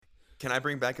Can I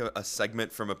bring back a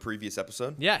segment from a previous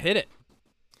episode? Yeah, hit it.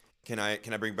 Can I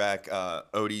bring back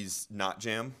Odie's Not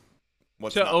Jam?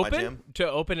 What's To not open? my jam? To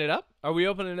open it up? Are we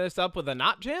opening this up with a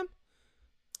not jam?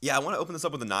 Yeah, I want to open this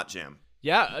up with a Not Jam.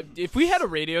 Yeah, if we had a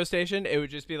radio station, it would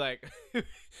just be like,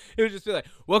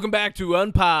 welcome back to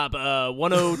Unpop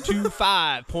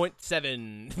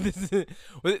 1025.7.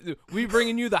 We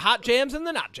bringing you the hot jams and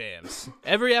the not jams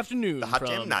every afternoon hot from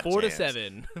jam, not 4 to jams.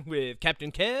 7 with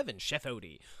Captain Kev and Chef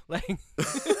Odie. Like,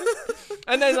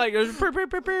 and then like, like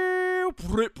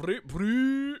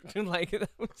that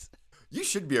was. You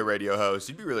should be a radio host.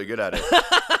 You'd be really good at it.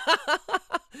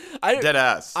 Dead Dead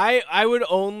ass. I would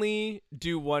only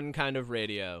do one kind of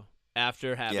radio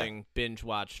after having binge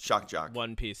watched Shock jock.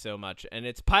 One Piece so much, and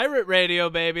it's pirate radio,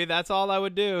 baby. That's all I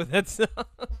would do. That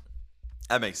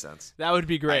makes sense. would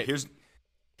be great. All right,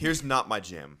 here's not my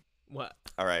jam. What?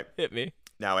 All right. Hit me.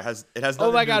 Now it has nothing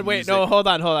Oh my to do God! with Wait, music. no, hold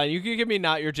on. You can give me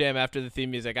not your jam after the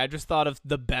theme music. I just thought of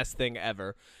the best thing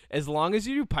ever. As long as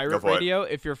you do pirate for it. radio,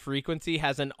 if your frequency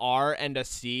has an R and a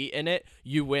C in it,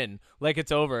 you win. Like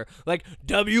it's over. Like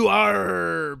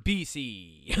WRBC.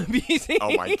 BC.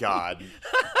 Oh my God.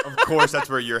 Of course, that's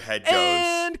where your head goes.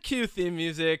 And cue theme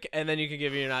music, and then you can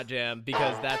give me your not jam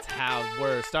because that's how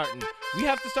we're starting. We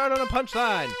have to start on a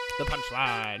punchline. The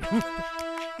punchline.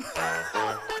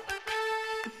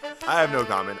 I have no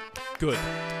comment. Good.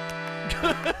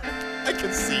 I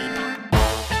concede.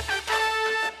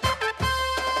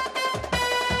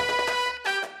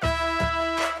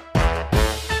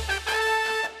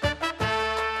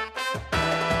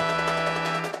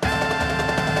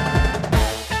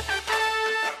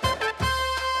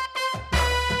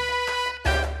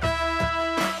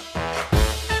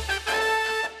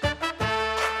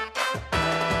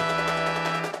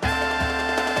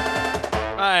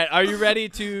 All right, are you ready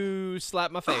to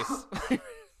slap my face?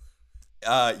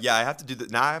 Yeah, I have to do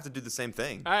now. I have to do the same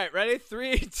thing. All right, ready?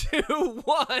 3, 2,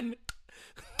 1.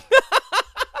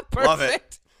 Perfect. Love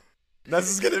it.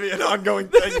 This is gonna be an ongoing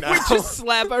thing now. We just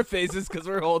slap our faces because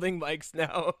we're holding mics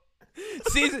now.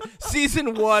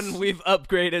 Season 1, we've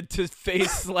upgraded to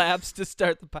face slaps to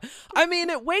start the I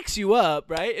mean, it wakes you up,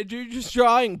 right? You're just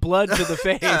drawing blood to the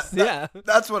face. Yeah.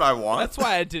 That's what I want. That's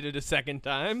why I did it a second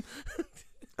time.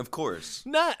 Of course.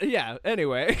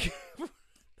 Anyway.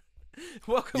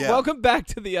 Welcome back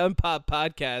to the Unpop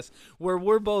podcast, where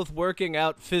we're both working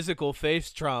out physical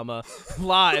face trauma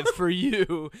live for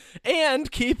you and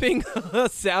keeping a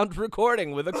sound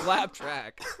recording with a clap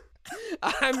track.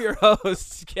 I'm your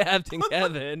host, Captain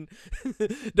Kevin,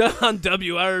 on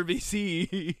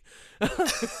WRBC.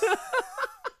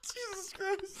 Jesus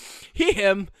Christ.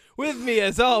 Him, with me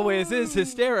as always, is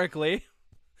hysterically.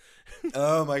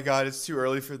 Oh my God, it's too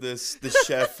early for this. The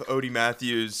chef, Odie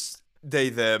Matthews, they,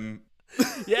 them.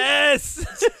 Yes!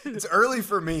 It's early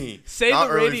for me. Say Not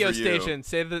the early radio for you. station.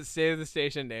 Say the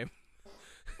station name.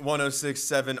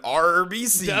 1067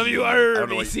 RBC.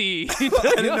 WRBC. I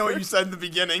didn't know what you said in the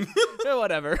beginning. Yeah,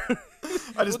 whatever.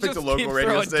 I just picked a keep local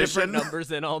radio throwing station. different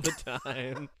numbers in all the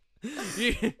time.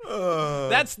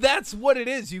 That's what it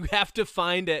is. You have to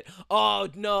find it. Oh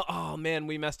no! Oh man,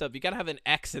 we messed up. You gotta have an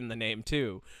X in the name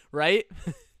too, right?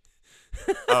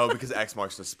 Oh, because X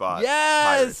marks the spot. Yes,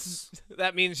 Pirates.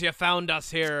 that means you found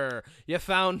us here. You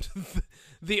found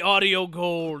the audio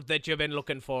gold that you've been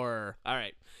looking for. All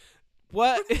right,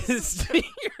 what is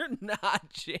your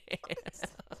not jam?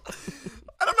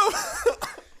 I don't know.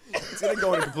 It's gonna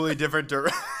go in a completely different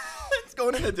direction. It's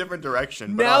going in a different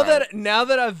direction. But all right. Now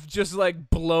that I've just like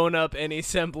blown up any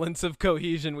semblance of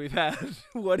cohesion we've had,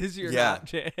 what is your not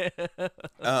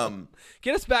jam?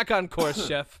 Get us back on course,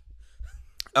 Chef.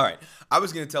 All right, I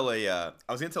was gonna tell a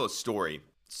story.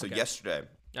 So yesterday,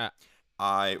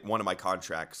 one of my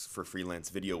contracts for freelance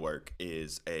video work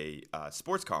is a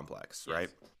sports complex, right?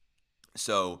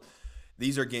 So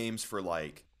these are games for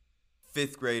like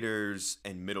 5th graders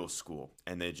and middle school,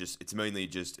 and it's mainly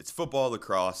it's football,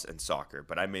 lacrosse, and soccer.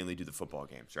 But I mainly do the football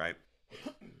games, right?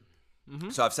 Mm-hmm.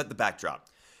 So I've set the backdrop.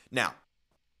 Now,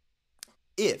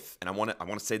 and I want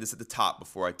to say this at the top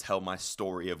before I tell my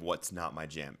story of what's not my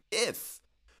jam. If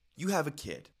you have a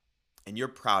kid and you're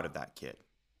proud of that kid,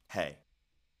 hey,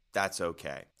 that's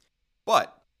okay.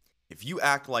 But if you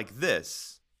act like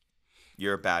this,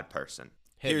 you're a bad person.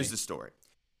 Here's the story.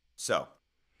 So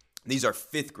these are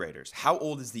 5th graders. How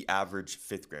old is the average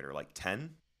 5th grader? Like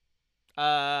 10?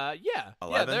 Yeah.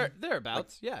 11? Yeah,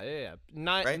 thereabouts. Like, yeah.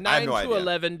 9 right? 9 to idea.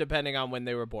 11, depending on when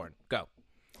they were born. Go.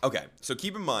 Okay, so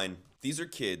keep in mind, these are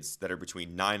kids that are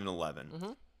between 9 and 11.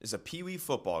 Mm-hmm. It's a Peewee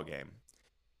football game.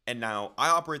 And now I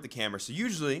operate the camera, so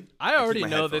usually I already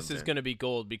keep my know this headphones is in. going to be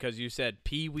gold because you said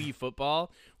Peewee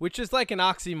football, which is like an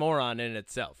oxymoron in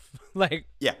itself. Like,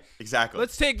 yeah, exactly.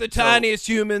 let's take the tiniest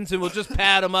humans and we'll just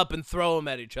pat them up and throw them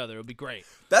at each other. It'll be great.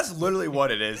 That's literally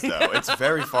what it is, though. It's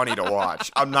very funny to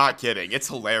watch. I'm not kidding. It's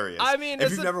hilarious. I mean,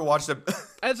 if you've never watched it,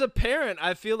 as a parent,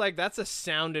 I feel like that's a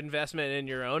sound investment in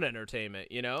your own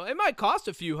entertainment. You know, it might cost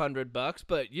a few $100,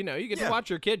 but you know, you get to watch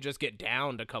your kid just get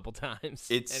downed a couple times.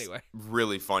 It's anyway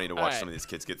really funny to watch some of these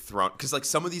kids get thrown, because like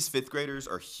some of these fifth graders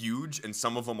are huge, and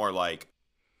some of them are like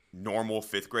normal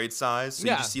fifth grade size. So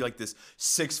you just see like this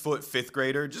 6-foot fifth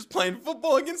grader just playing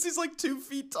football against these like 2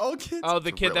 feet tall kids. Oh,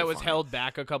 the kid really that was held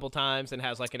back a couple times and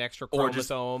has like an extra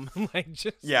chromosome.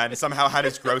 Yeah, and somehow had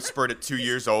his growth spurt at 2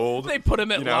 years old. They put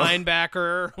him at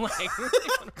linebacker.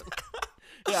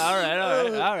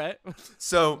 Yeah, all right.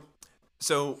 So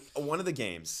one of the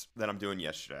games that I'm doing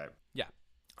yesterday. Yeah.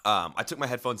 I took my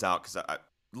headphones out because I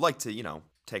like to,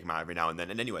 take them out every now and then.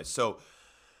 And anyway, so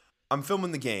I'm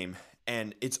filming the game.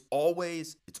 And it's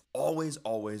always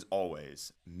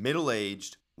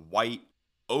middle-aged, white,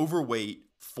 overweight,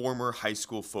 former high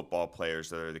school football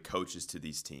players that are the coaches to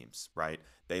these teams, right?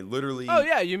 They literally... Oh,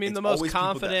 yeah, you mean the most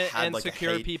confident and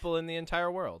secure people in the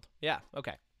entire world. Yeah,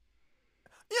 okay.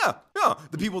 Yeah,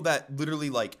 the people that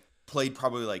literally, like, played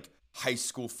probably, like, high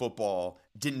school football,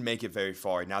 didn't make it very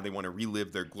far, and now they want to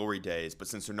relive their glory days, but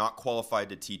since they're not qualified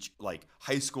to teach, like,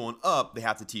 high school and up, they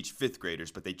have to teach fifth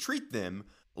graders, but they treat them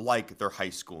like they're high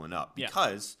school and up,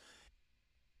 because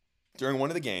during one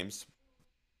of the games,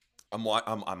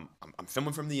 I'm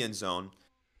filming from the end zone,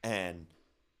 and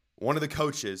one of the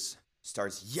coaches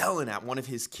starts yelling at one of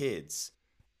his kids,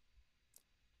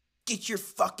 "Get your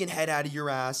fucking head out of your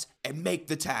ass and make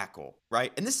the tackle,"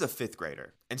 right? And this is a fifth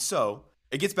grader, and so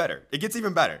it gets better. It gets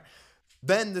even better.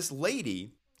 Then this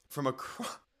lady from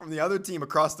the other team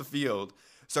across the field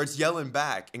starts yelling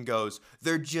back and goes,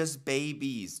 "They're just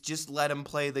babies. Just let them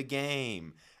play the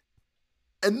game."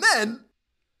 And then,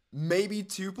 maybe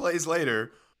 2 plays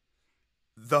later,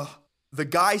 the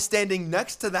guy standing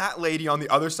next to that lady on the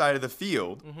other side of the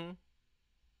field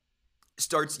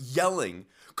starts yelling,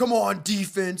 "Come on,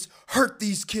 defense, hurt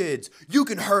these kids. You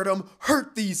can hurt them,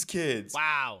 hurt these kids."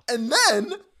 Wow. And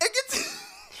then, it gets even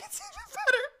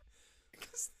better.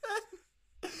 Because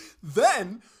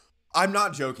then I'm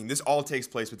not joking. This all takes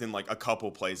place within like a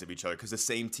couple plays of each other because the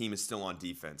same team is still on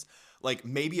defense. Like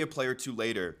maybe a play or two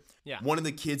later, one of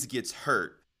the kids gets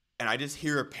hurt, and I just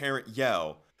hear a parent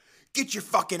yell, "Get your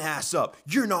fucking ass up.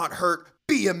 You're not hurt.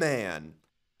 Be a man."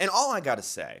 And all I gotta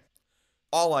say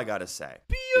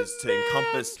is to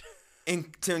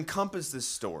encompass this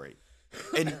story.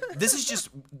 And this is just,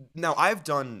 now I've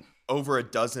done over a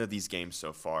dozen of these games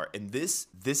so far, and this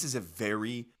is a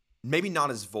very, maybe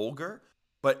not as vulgar,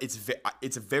 but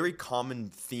it's a very common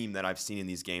theme that I've seen in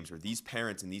these games where these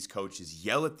parents and these coaches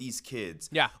yell at these kids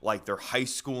like they're high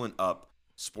school and up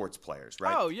sports players,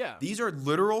 right? Oh, yeah. These are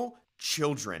literal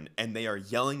children, and they are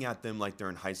yelling at them like they're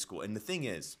in high school. And the thing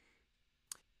is,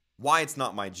 why it's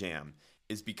not my jam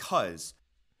is because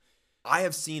I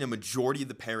have seen a majority of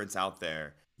the parents out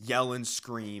there yell and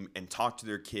scream and talk to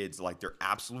their kids like they're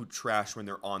absolute trash when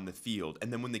they're on the field.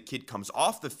 And then when the kid comes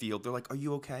off the field, they're like, "Are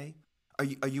you okay?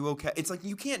 Are you okay?" It's like,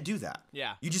 you can't do that.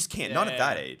 Yeah. You just can't. Not at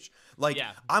that age. Like,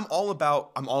 I'm all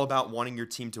about wanting your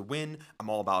team to win. I'm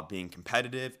all about being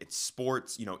competitive. It's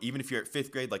sports. Even if you're at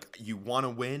 5th grade, like, you want to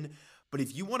win. But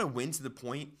if you want to win to the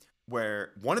point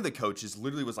where one of the coaches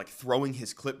literally was like throwing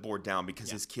his clipboard down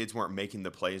because his kids weren't making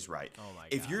the plays right. Oh my God.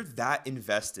 If you're that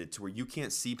invested to where you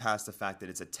can't see past the fact that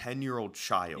it's a 10-year-old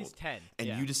child, he's 10, and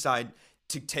you decide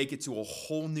to take it to a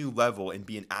whole new level and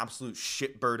be an absolute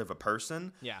shitbird of a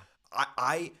person. Yeah.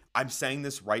 I'm saying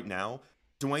this right now.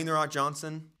 Dwayne "The Rock"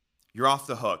 Johnson, you're off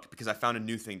the hook because I found a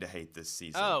new thing to hate this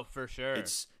season. Oh, for sure.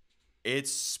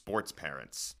 It's sports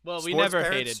parents. Well, we never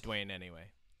hated Dwayne anyway.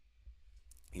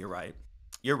 You're right.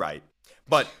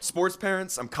 But sports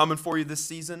parents, I'm coming for you this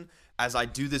season. As I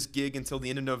do this gig until the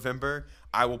end of November,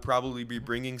 I will probably be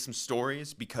bringing some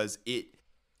stories because it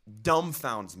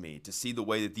dumbfounds me to see the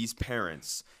way that these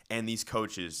parents and these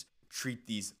coaches treat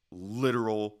these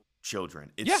literal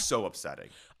children. It's so upsetting.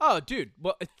 Oh, dude.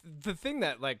 Well, the thing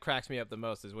that like cracks me up the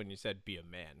most is when you said "be a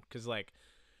man," because like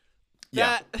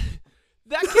that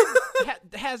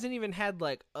kid hasn't even had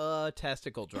like a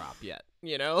testicle drop yet.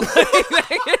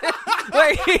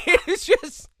 Like it's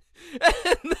just,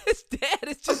 and this dad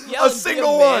is just yelling. A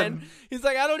single one. He's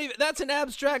like, that's an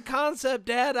abstract concept,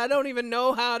 Dad. I don't even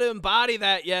know how to embody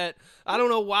that yet. I don't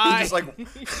know why.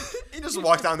 He just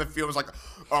walked down the field and was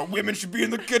like, "Women should be in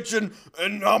the kitchen,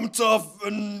 and I'm tough,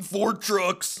 and 4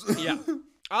 trucks." Yeah.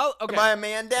 Okay. Am I a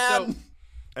man, Dad? So,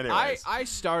 anyways.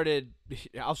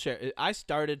 I'll share. I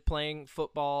started playing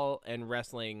football and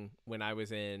wrestling when I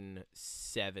was in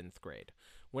 7th grade,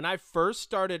 when I first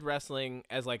started wrestling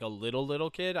as like a little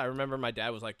kid, I remember my dad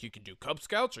was like, you can do Cub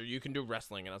Scouts or you can do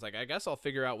wrestling. And I was like, I guess I'll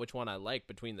figure out which one I like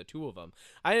between the two of them.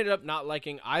 I ended up not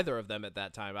liking either of them at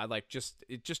that time.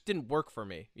 It just didn't work for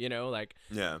me, like,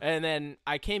 yeah. And then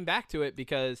I came back to it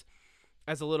because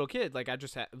as a little kid, like I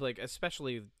just had like,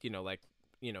 especially,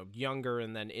 younger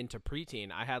and then into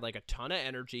preteen, I had like a ton of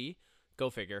energy, go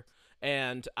figure.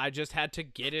 And I just had to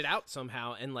get it out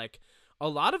somehow. And like, a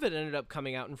lot of it ended up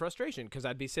coming out in frustration because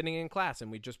I'd be sitting in class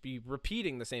and we'd just be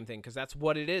repeating the same thing because that's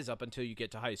what it is up until you get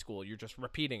to high school. You're just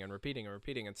repeating and repeating and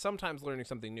repeating and sometimes learning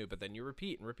something new, but then you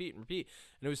repeat and repeat and repeat.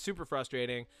 And it was super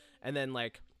frustrating. And then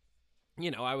like,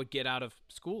 I would get out of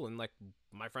school and like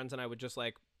my friends and I would just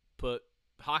like put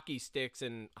hockey sticks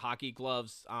and hockey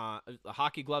gloves on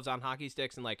hockey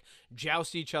sticks and like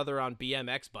joust each other on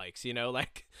BMX bikes,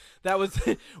 like that was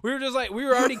we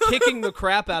were already kicking the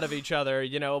crap out of each other,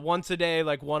 once a day.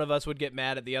 Like one of us would get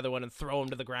mad at the other one and throw him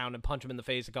to the ground and punch him in the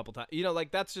face a couple times,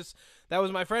 like that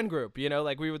was my friend group,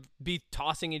 like we would be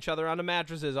tossing each other onto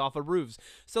mattresses off of roofs.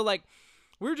 So like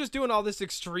we were just doing all this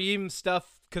extreme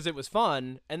stuff because it was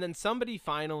fun. And then somebody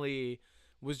finally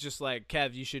was just like,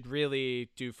 Kev, you should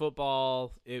really do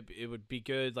football. It would be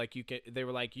good. Like they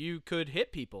were like, you could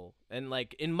hit people. And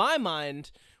like in my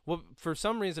mind, for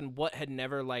some reason, what had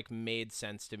never like made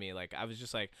sense to me. Like I was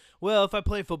just like, well, if I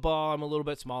play football, I'm a little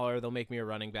bit smaller. They'll make me a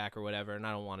running back or whatever. And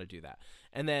I don't want to do that.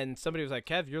 And then somebody was like,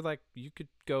 Kev, you could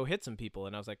go hit some people.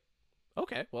 And I was like,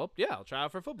 okay, well, yeah, I'll try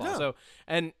out for football. Yeah. So,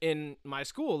 and in my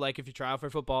school, like if you try out for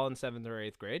football in 7th or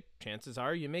 8th grade, chances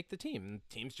are you make the team. And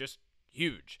the team's just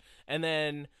huge. And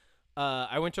then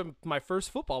I went to my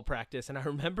first football practice, and I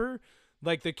remember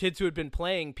like the kids who had been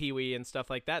playing Peewee and stuff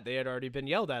like that, they had already been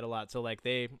yelled at a lot. So like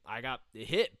I got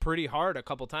hit pretty hard a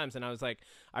couple times, and I was like,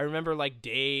 I remember like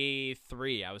day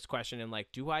 3, I was questioning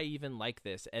like, do I even like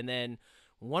this? And then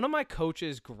one of my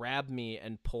coaches grabbed me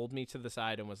and pulled me to the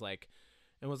side and was like,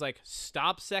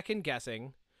 stop second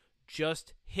guessing,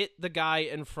 just hit the guy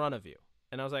in front of you.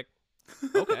 And I was like,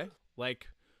 okay, like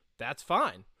that's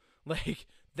fine. Like,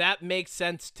 that makes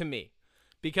sense to me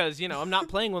because, I'm not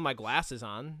playing with my glasses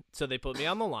on. So they put me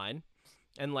on the line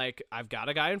and like, I've got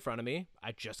a guy in front of me.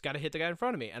 I just got to hit the guy in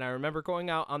front of me. And I remember going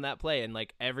out on that play and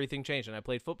like everything changed. And I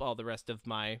played football the rest of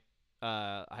my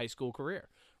high school career,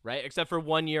 right? Except for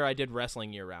 1 year I did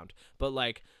wrestling year round. But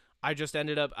like, I just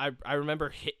ended up, I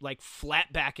remember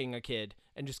flat backing a kid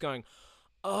and just going,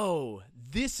 oh,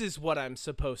 this is what I'm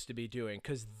supposed to be doing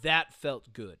because that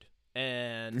felt good.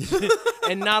 And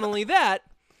and not only that,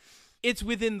 it's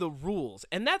within the rules.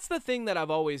 And that's the thing that I've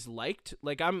always liked.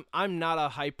 Like I'm not a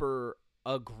hyper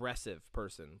aggressive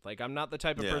person. Like I'm not the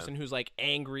type of person who's like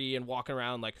angry and walking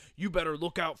around like, you better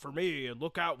look out for me and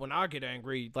look out when I get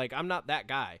angry. Like I'm not that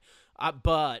guy.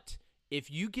 But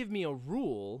if you give me a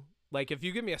rule, like if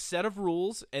you give me a set of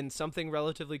rules and something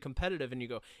relatively competitive and you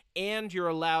go, and you're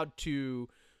allowed to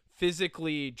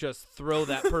physically just throw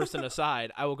that person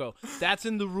aside, I will go, that's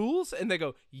in the rules? And they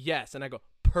go, yes. And I go,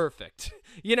 perfect.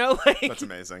 Like that's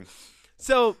amazing.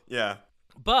 So yeah,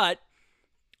 but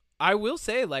I will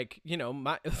say like,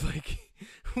 my like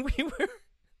we were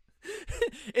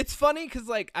it's funny because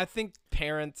like I think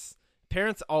parents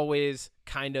always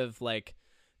kind of like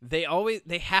they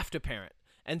have to parent.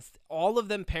 And all of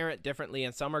them parent differently,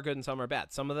 and some are good and some are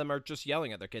bad. Some of them are just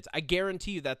yelling at their kids. I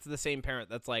guarantee you that's the same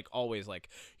parent that's like always like,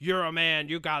 you're a man,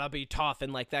 you gotta be tough,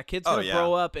 and like that kid's gonna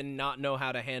grow up and not know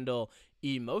how to handle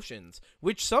emotions,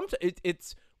 which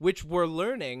which we're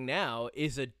learning now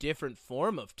is a different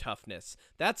form of toughness.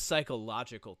 That's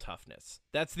psychological toughness.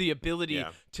 That's the ability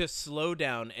to slow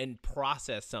down and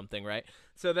process something, right?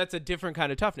 So that's a different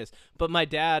kind of toughness. But my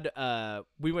dad,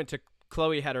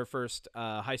 Chloe had her first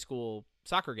high school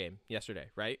soccer game yesterday,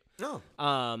 right?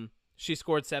 No. She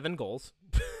scored 7 goals.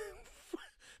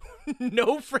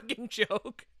 No freaking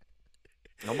joke.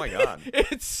 Oh my god.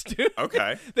 It's stupid.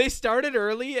 Okay. They started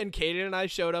early and Kaden and I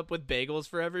showed up with bagels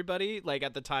for everybody, like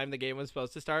at the time the game was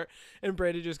supposed to start, and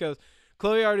Brady just goes,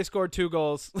 Chloe already scored 2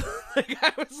 goals. Like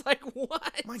I was like,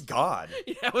 what? Oh my god.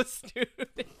 Yeah, it was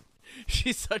stupid.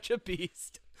 She's such a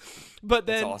beast. But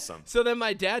then that's awesome. So then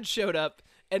my dad showed up.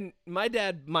 And my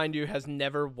dad, mind you, has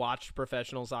never watched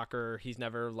professional soccer. He's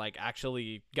never like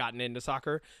actually gotten into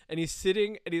soccer. And he's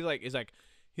sitting and he's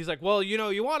like, well,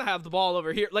 you want to have the ball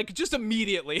over here. Like just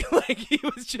immediately, like he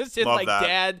was just in like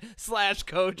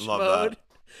dad/coach mode,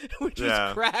 which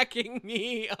was cracking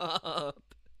me up.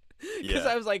 Because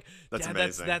I was like, that's Dad,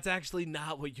 amazing. that's actually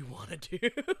not what you want to do.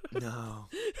 No.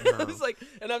 I was like,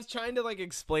 and I was trying to like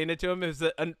explain it to him. It was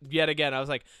yet again, I was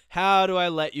like, how do I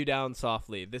let you down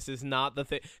softly? This is not the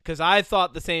thing. Because I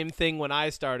thought the same thing when I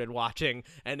started watching,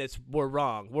 and we're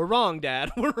wrong. We're wrong,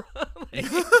 Dad. We're wrong.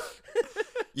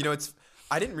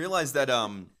 I didn't realize that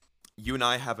you and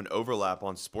I have an overlap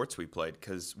on sports we played.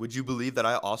 Because would you believe that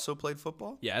I also played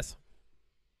football? Yes.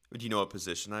 Would you know what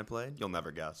position I played? You'll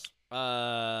never guess.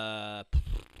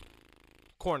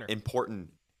 Corner. Important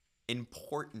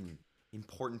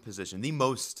position. The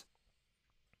most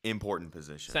important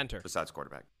position. Center. Besides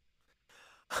quarterback.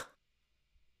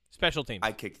 Special teams.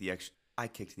 I kicked the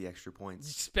extra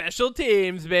points. Special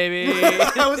teams, baby.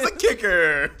 I was a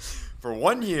kicker for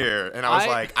 1 year, and I was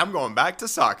like, I'm going back to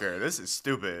soccer. This is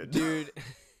stupid. Dude,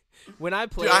 when I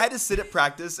played... Dude, I had to sit at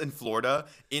practice in Florida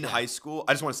in high school.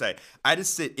 I just want to say, I had to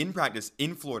sit in practice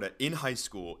in Florida in high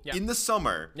school in the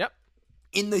summer,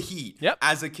 in the heat,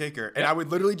 as a kicker. And I would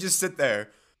literally just sit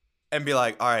there and be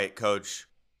like, all right, coach,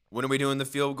 when are we doing the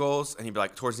field goals? And he'd be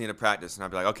like, towards the end of practice. And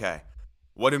I'd be like, okay,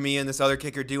 what do me and this other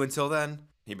kicker do until then?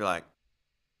 He'd be like,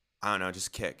 I don't know,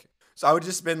 just kick. So I would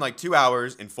just spend like 2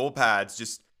 hours in full pads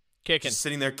just kicking, just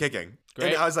sitting there kicking.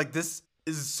 Great. And I was like, this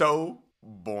is so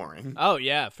boring. Oh,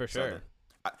 yeah, for sure.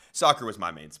 Soccer was my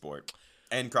main sport,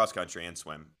 and cross country and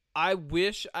swim. I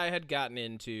wish I had gotten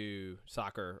into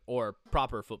soccer, or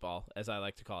proper football, as I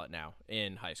like to call it now,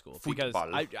 in high school. Because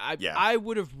I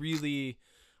would have really...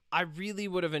 I really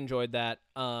would have enjoyed that.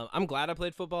 I'm glad I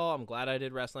played football. I'm glad I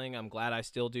did wrestling. I'm glad I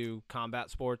still do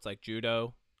combat sports like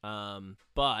judo.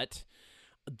 But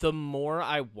the more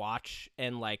I watch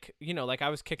and like I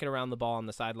was kicking around the ball on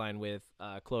the sideline with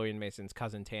Chloe and Mason's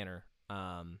cousin Tanner.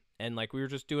 And like we were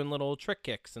just doing little trick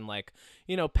kicks and like,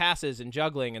 passes and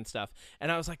juggling and stuff.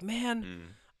 And I was like,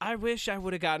 man, I wish I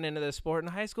would have gotten into this sport in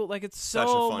high school. Like it's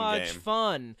so much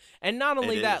fun. And not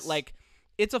only that, like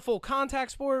it's a full contact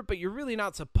sport, but you're really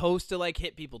not supposed to like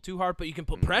hit people too hard, but you can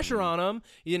put pressure on them,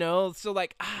 So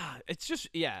like, it's just,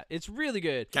 it's really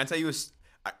good. Can I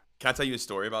tell you a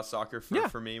story about soccer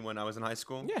for me when I was in high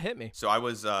school? Yeah, hit me. So I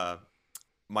was,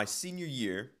 my senior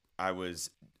year, I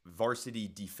was varsity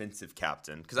defensive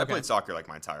captain because I played soccer like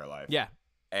my entire life. Yeah.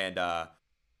 And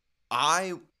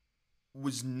I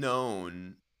was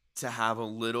known to have a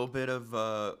little bit of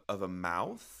a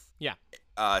mouth. Yeah.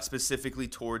 Specifically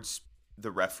towards the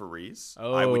referees.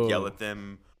 Oh, I would yell at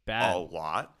them bad. a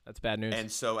lot. That's bad news.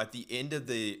 And so at the end of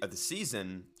the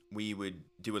season, we would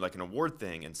do like an award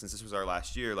thing. And since this was our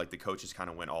last year, like the coaches kind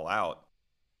of went all out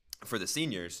for the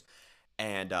seniors.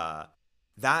 And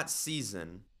that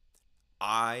season,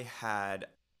 I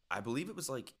believe it was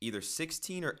like either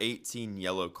 16 or 18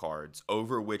 yellow cards,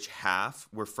 over which half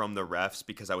were from the refs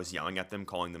because I was yelling at them,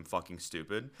 calling them fucking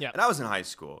stupid. Yeah. And I was in high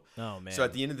school. Oh man. So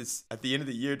at the end of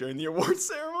the year during the award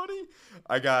ceremony,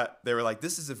 they were like,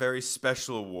 this is a very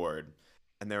special award.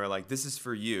 And they were like, this is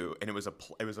for you. And it was a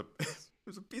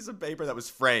piece of paper that was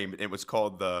framed. And it was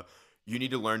called the You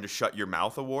Need to Learn to Shut Your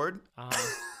Mouth Award.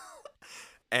 Uh-huh.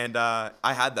 And I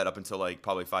had that up until like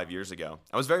probably 5 years ago.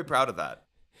 I was very proud of that.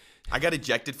 I got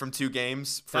ejected from 2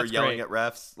 games for yelling at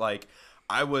refs. Like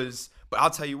but I'll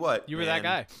tell you what. You were that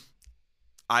guy.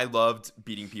 I loved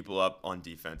beating people up on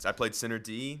defense. I played center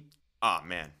D. Ah,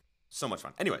 man. So much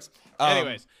fun. Anyways.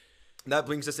 That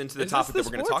brings us into the topic that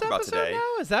we're going to talk about today.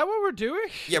 Now? Is that what we're doing?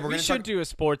 Yeah, we should do a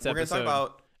sports episode. We're going to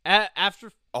talk about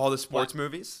after all the sports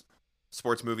movies.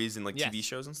 Sports movies and like TV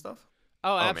shows and stuff.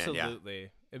 Oh, absolutely. Man, yeah.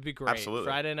 It'd be great. Absolutely.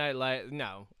 Friday Night Live.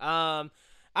 No.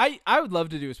 I would love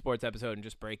to do a sports episode and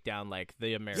just break down like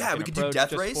the American we could do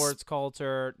Death Race. Sports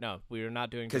culture. No, we are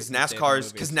not doing because NASCAR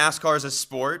is a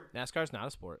sport. NASCAR's not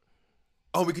a sport.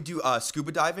 Oh, we could do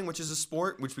scuba diving, which is a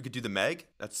sport. Which we could do the Meg.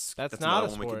 That's not a one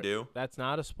sport. We could do. That's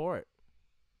not a sport.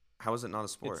 How is it not a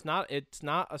sport? It's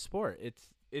not a sport.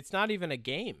 It's not even a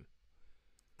game.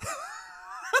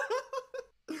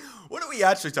 What are we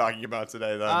actually talking about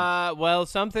today, then? Well,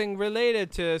 something related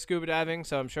to scuba diving,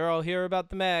 so I'm sure I'll hear about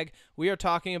the Meg. We are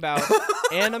talking about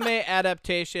anime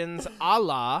adaptations a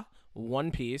la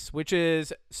One Piece, which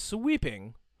is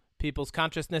sweeping people's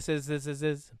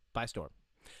consciousnesses by storm.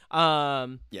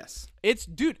 Yes. It's,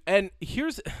 dude, and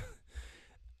here's...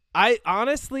 I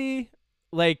honestly,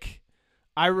 like,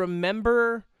 I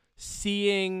remember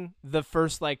seeing the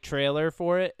first like trailer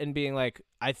for it and being like,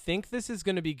 I think this is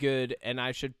going to be good and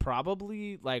I should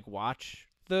probably like watch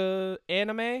the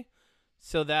anime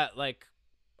so that like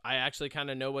I actually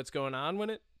kind of know what's going on when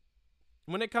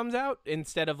it comes out,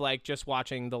 instead of like just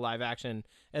watching the live action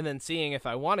and then seeing if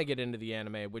I want to get into the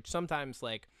anime, which sometimes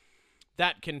like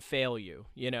that can fail you,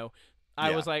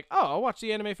 I was like, oh, I'll watch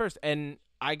the anime first. And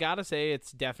I gotta say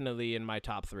it's definitely in my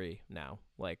top 3 now.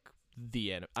 Like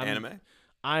the anime.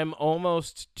 I'm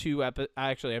almost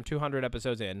actually I'm 200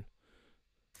 episodes in.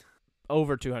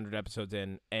 Over 200 episodes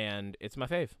in, and it's my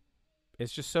fave.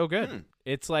 It's just so good.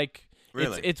 It's like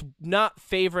really? It's not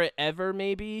favorite ever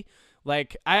maybe.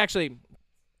 Like I actually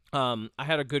I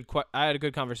had a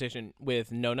good conversation with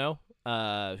Nono,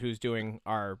 who's doing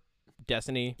our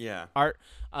Destiny art.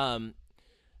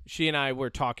 She and I were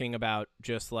talking about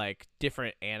just like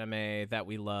different anime that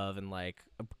we love and like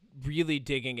really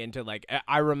digging into like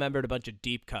I remembered a bunch of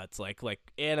deep cuts like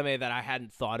anime that I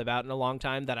hadn't thought about in a long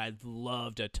time that I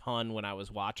loved a ton when I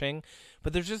was watching.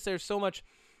 But there's so much,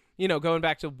 going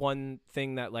back to one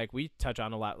thing that like we touch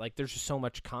on a lot, like there's just so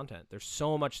much content. There's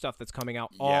so much stuff that's coming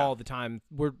out all the time.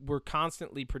 We're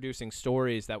constantly producing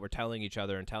stories that we're telling each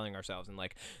other and telling ourselves, and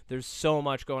like there's so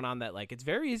much going on that like it's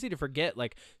very easy to forget.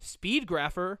 Like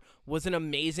Speedgrapher was an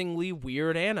amazingly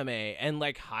weird anime and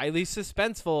like highly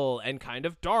suspenseful and kind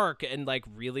of dark and like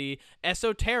really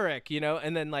esoteric,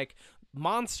 and then like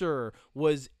Monster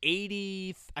was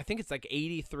 80, I think it's like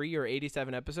 83 or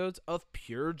 87 episodes of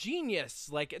pure genius.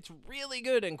 Like it's really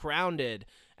good and grounded.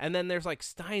 And then there's like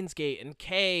Steins Gate and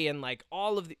K and like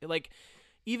all of the like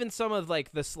even some of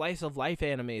like the slice of life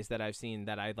animes that I've seen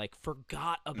that I like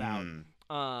forgot about.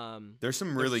 There's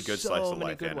some really good slice of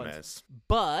life animes. Ones.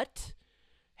 But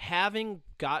having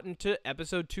gotten to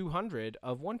episode 200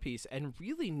 of One Piece and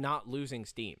really not losing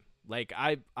steam. Like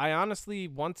I honestly,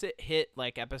 once it hit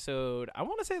like episode, I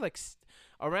want to say like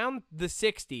around the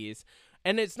 60s,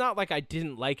 and it's not like I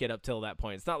didn't like it up till that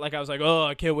point. It's not like I was like, oh,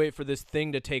 I can't wait for this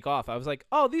thing to take off. I was like,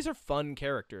 oh, these are fun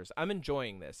characters. I'm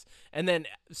enjoying this. And then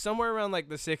somewhere around like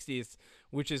the 60s,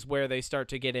 which is where they start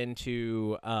to get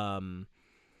into the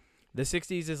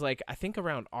 60s is like I think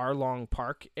around Arlong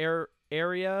Park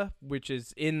area, which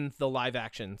is in the live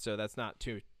action, so that's not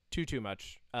too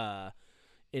much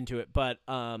into it, but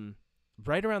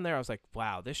right around there I was like,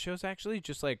 wow, this show's actually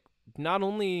just like not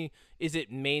only is it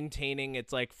maintaining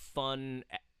its like fun,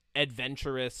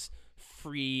 adventurous,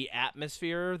 free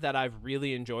atmosphere that I've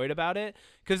really enjoyed about it,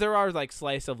 because there are like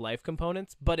slice of life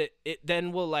components, but it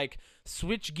then will like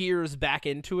switch gears back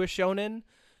into a shonen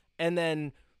and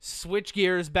then switch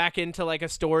gears back into like a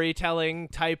storytelling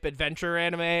type adventure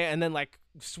anime and then like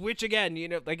switch again,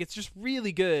 like it's just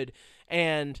really good.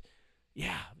 And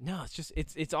yeah, no, it's just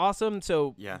it's awesome.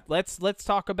 So let's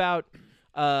talk about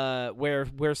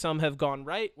where some have gone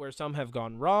right, where some have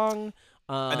gone wrong.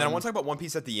 And then I want to talk about One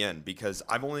Piece at the end because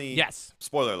I've only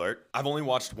spoiler alert, I've only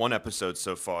watched one episode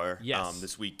so far.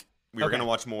 This week we were gonna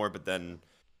watch more, but then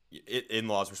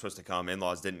in-laws were supposed to come.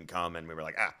 In-laws didn't come, and we were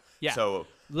like, So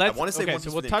I want to say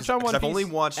so we'll touch on One Piece I've only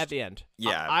watched at the end.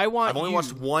 I've only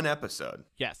watched one episode.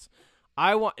 Yes.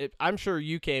 I'm sure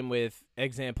you came with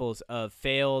examples of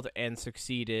failed and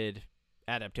succeeded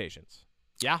adaptations.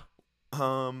 Yeah?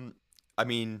 I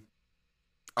mean,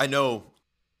 I know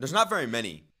there's not very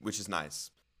many, which is nice.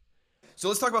 So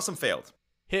let's talk about some failed.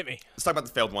 Hit me. Let's talk about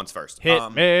the failed ones first.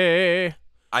 Hit me.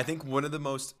 I think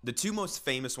the two most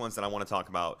famous ones that I want to talk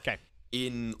about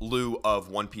in lieu of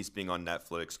One Piece being on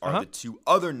Netflix are the two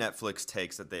other Netflix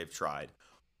takes that they've tried.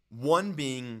 One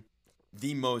being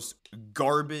the most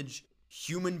garbage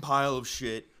human pile of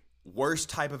shit, worst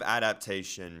type of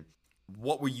adaptation.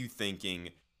 What were you thinking?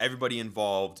 Everybody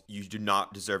involved, you do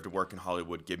not deserve to work in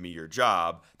Hollywood. Give me your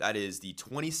job. That is the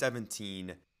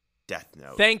 2017 Death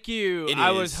Note. Thank you.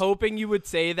 I was hoping you would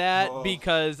say that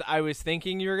because I was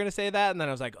thinking you were going to say that, and then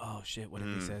I was like, oh shit, what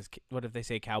if they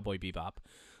say Cowboy Bebop?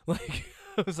 Like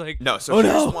I was like, no, so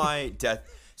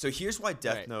here's why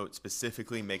Death Note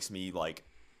specifically makes me like,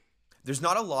 there's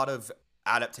not a lot of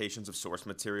adaptations of source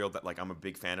material that like I'm a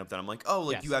big fan of that I'm like, oh,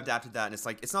 like you adapted that and it's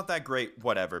like it's not that great,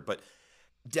 whatever. But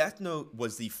Death Note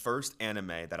was the first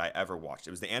anime that I ever watched.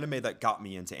 It was the anime that got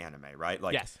me into anime, right?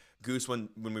 Like Goose, when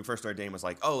we first started dating, was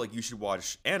like, oh, like you should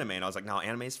watch anime, and I was like, no,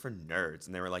 anime is for nerds.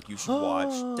 And they were like, you should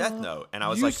watch Death Note, and I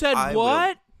was like, you said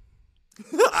what?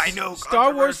 I know.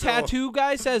 Star Wars tattoo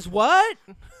guy says what?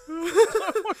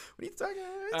 What are you talking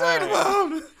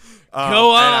about?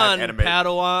 Go on,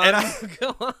 Padawan.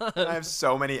 Go on. I have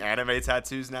so many anime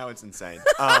tattoos now; it's insane.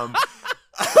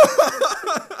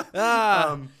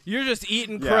 You're just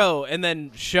eating crow and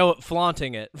then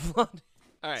flaunting it. All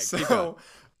right. So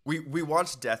we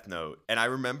watched Death Note, and I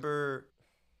remember.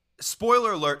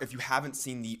 Spoiler alert: if you haven't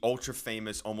seen the ultra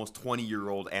famous, almost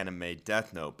 20-year-old anime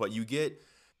Death Note, but you get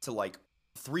to like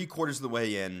 3/4 of the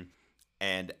way in,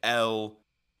 and L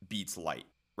beats Light,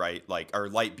 right? Like, or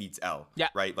Light beats L, yeah,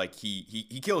 right? Like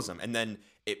he kills him, and then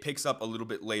it picks up a little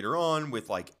bit later on with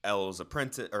like L's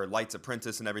apprentice or Light's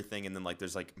apprentice and everything, and then like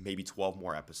there's like maybe 12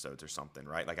 more episodes or something,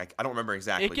 right? Like I don't remember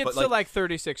exactly. It gets but, to like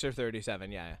 36 or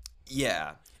 37, yeah.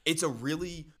 Yeah, it's a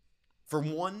really, for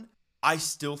one, I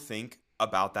still think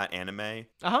about that anime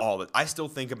I still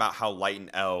think about how Light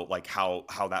and L, like how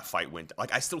that fight went.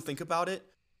 Like I still think about it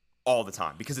all the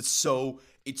time because it's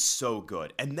so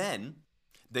good. And then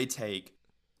they take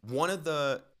one of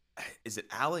the, is it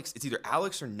Alex? It's either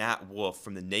Alex or Nat Wolff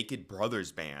from the Naked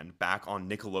Brothers band back on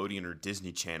Nickelodeon or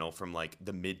Disney Channel from like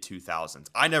the mid 2000s.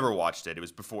 I never watched it. It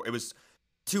was before, it was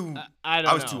too,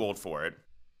 I was too old for it.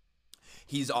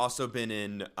 He's also been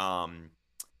in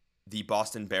the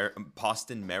Boston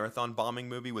Marathon bombing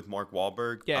movie with Mark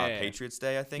Wahlberg, Patriots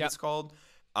Day, I think it's called.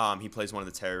 He plays one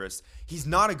of the terrorists. He's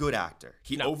not a good actor.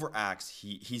 He overacts.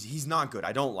 He's not good.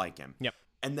 I don't like him. Yep.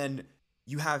 And then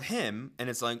you have him, and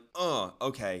it's like, oh,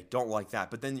 okay, don't like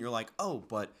that. But then you're like, oh,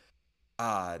 but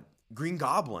Green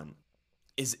Goblin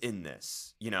is in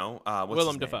this. You know, what's Willem his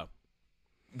name? Dafoe.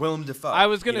 Willem Dafoe. I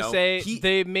was going to say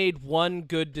they made one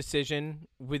good decision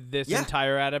with this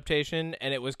entire adaptation,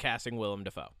 and it was casting Willem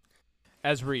Dafoe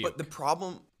as Ryuk. But the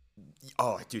problem,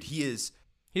 oh, dude, he's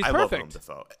perfect. I love Willem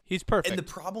Dafoe. He's perfect. And the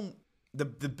problem, the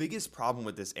biggest problem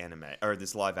with this anime, or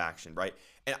this live action, right?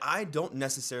 And I don't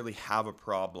necessarily have a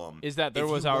problem. Is that there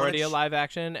was already a live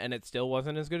action, and it still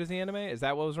wasn't as good as the anime? Is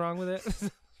that what was wrong with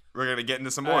it? We're going to get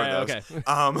into some more of those. Okay.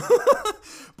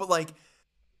 But like,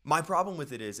 my problem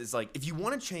with it is like, if you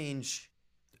want to change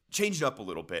it up a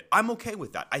little bit, I'm okay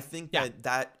with that. I think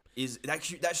that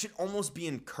should almost be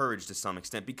encouraged to some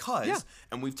extent because,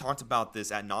 and we've talked about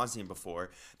this ad nauseum before,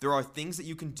 there are things that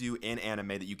you can do in anime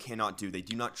that you cannot do. They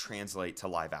do not translate to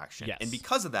live action. Yes. And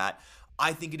because of that,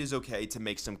 I think it is okay to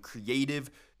make some creative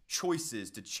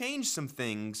choices to change some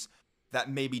things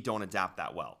that maybe don't adapt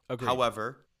that well. Agreed.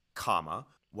 However,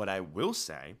 what I will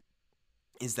say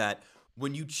is that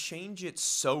when you change it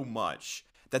so much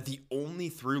that the only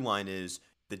through line is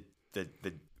the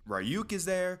Ryuk is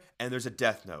there and there's a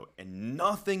Death Note and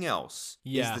nothing else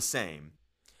is the same,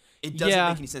 it doesn't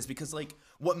make any sense because like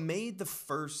what made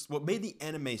the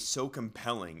anime so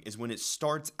compelling is when it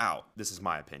starts out, this is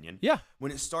my opinion,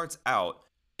 when it starts out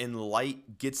and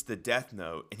Light gets the Death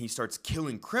Note and he starts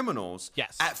killing criminals,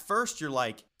 at first you're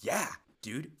like, yeah,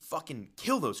 dude, fucking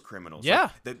kill those criminals. Yeah.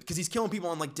 Because he's killing people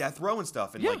on like death row and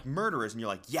stuff and like murderers. And you're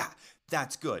like, yeah,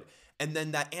 that's good. And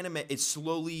then that anime, it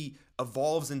slowly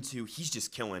evolves into he's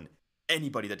just killing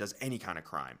anybody that does any kind of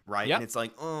crime. Right. Yep. And it's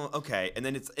like, oh, okay. And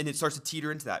then it starts to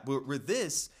teeter into that. With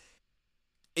this,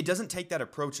 it doesn't take that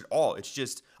approach at all. It's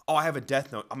just, oh, I have a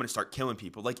Death Note. I'm going to start killing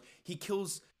people. Like he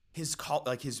kills his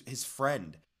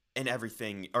friend and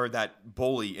everything, or that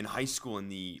bully in high school in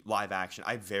the live action.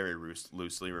 I very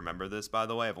loosely remember this, by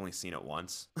the way. I've only seen it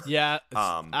once. Yeah,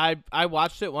 I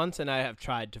watched it once, and I have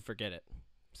tried to forget it.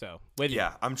 So,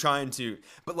 I'm trying to.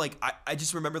 But, like, I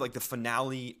just remember, like, the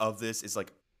finale of this is,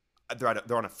 like, they're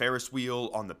on a Ferris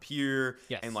wheel on the pier,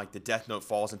 and, like, the Death Note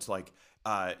falls into, like,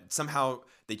 somehow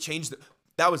they changed the...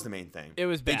 That was the main thing. It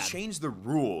was bad. They changed the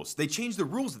rules. They changed the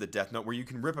rules of the Death Note where you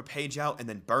can rip a page out and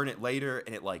then burn it later,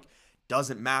 and it, like...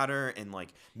 doesn't matter, and like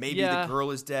maybe the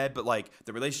girl is dead, but like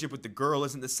the relationship with the girl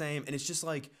isn't the same, and it's just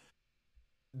like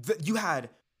you had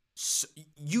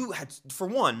for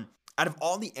one, out of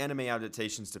all the anime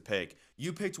adaptations to pick,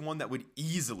 you picked one that would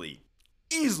easily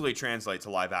translate to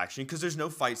live action because there's no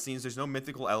fight scenes, there's no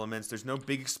mythical elements, there's no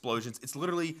big explosions. It's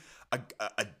literally a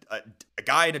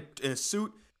guy in a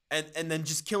suit and then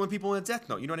just killing people in a Death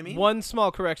Note. You know what I mean? One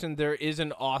small correction: there is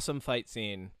an awesome fight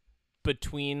scene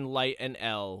between Light and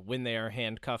L when they are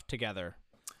handcuffed together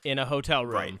in a hotel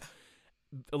room,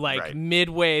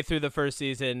 midway through the first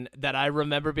season, that I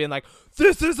remember being like,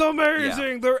 this is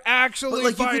amazing. They're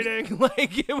actually fighting.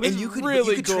 It was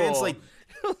really cool.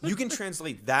 You can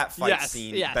translate that fight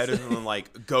scene better than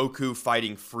like Goku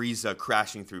fighting Frieza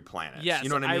crashing through planets. Yes, you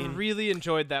know what I mean? I really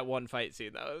enjoyed that one fight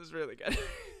scene though. It was really good.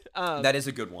 That is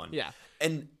a good one. Yeah.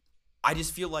 And I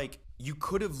just feel like you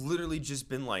could have literally just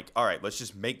been like, all right, let's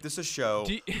just make this a show.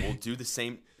 We'll do the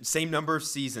same number of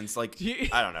seasons. Like,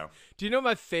 I don't know. Do you know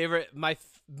my favorite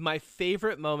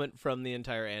moment from the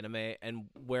entire anime, and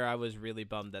where I was really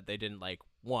bummed that they didn't, like,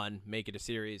 1, make it a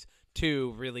series,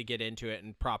 2, really get into it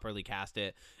and properly cast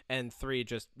it, and 3,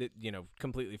 just,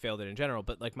 completely failed it in general.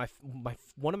 But like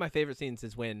one of my favorite scenes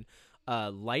is when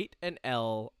Light and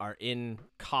L are in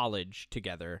college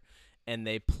together and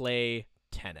they play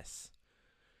tennis.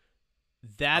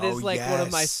 That is one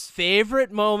of my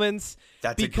favorite moments.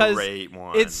 That's because a great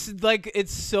one.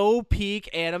 It's so peak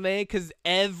anime because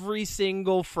every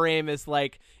single frame is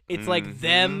like It's like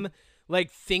them like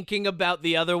thinking about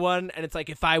the other one, and it's like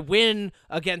if I win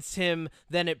against him,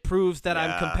 then it proves that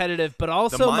I'm competitive, but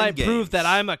also might prove that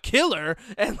I'm a killer.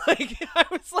 And like I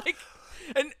was like,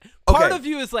 and part of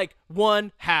you is like,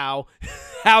 one, how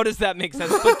does that make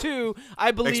sense? But two,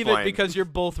 I believe it because you're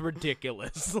both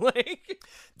ridiculous. Like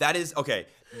that is okay.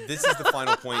 This is the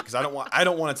final point because I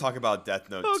don't want to talk about Death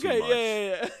Note too much.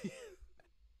 Yeah.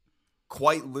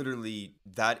 Quite literally,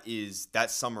 that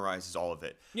summarizes all of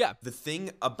it. Yeah. The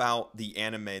thing about the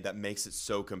anime that makes it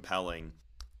so compelling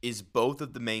is both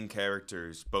of the main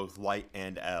characters, both Light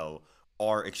and L,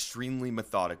 are extremely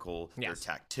methodical. Yes.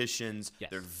 They're tacticians.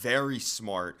 Yes. They're very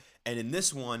smart. And in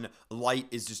this one, Light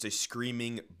is just a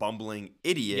screaming, bumbling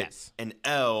idiot. Yes. And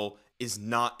L is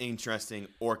not interesting.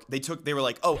 Or they were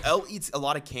like, oh, L eats a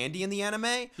lot of candy in the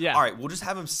anime? Yeah. All right, we'll just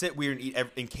have him sit weird and eat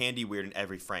and candy weird in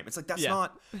every frame. It's like, that's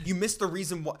not, you missed the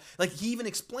reason why. Like, he even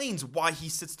explains why he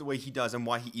sits the way he does and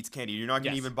why he eats candy. You're not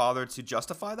going to even bother to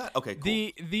justify that? Okay, cool.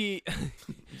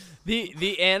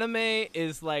 The anime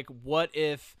is like, what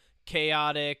if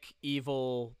chaotic,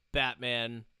 evil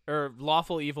Batman, or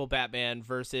lawful evil Batman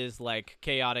versus like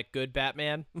chaotic good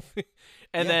Batman?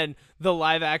 And then the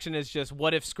live action is just,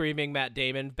 what if screaming Matt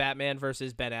Damon Batman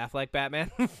versus Ben Affleck Batman?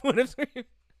 What if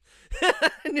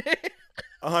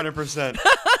 100%.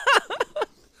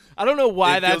 I don't know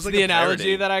why that's like the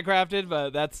analogy that I crafted,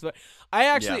 but that's what I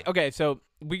actually. Okay, so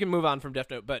we can move on from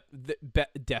Death Note, but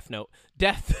Death Note,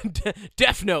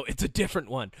 it's a different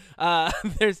one.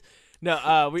 There's.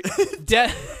 No,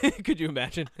 could you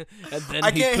imagine? And then I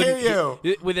can't hear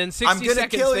you. Within 60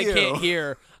 seconds, they can't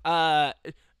hear.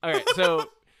 All right, so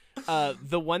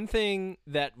the one thing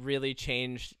that really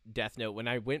changed Death Note when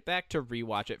I went back to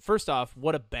rewatch it, first off,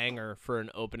 what a banger for an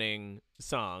opening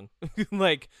song.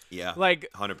 Like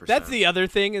 100%. That's the other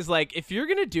thing is like, if you're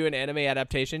gonna do an anime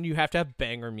adaptation, you have to have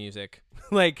banger music.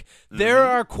 Like there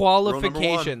are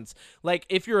qualifications. Like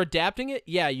if you're adapting it,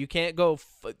 you can't go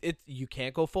you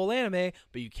can't go full anime,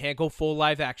 but you can't go full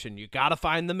live action. You gotta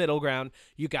find the middle ground.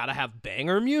 You gotta have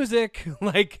banger music.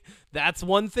 Like that's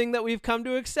one thing that we've come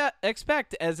to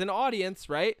expect as an audience,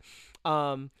 right?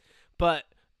 But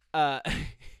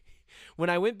when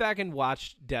I went back and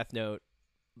watched Death Note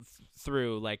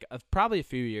through like probably a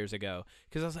few years ago,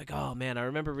 because I was like, oh man, I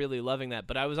remember really loving that,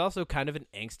 but I was also kind of an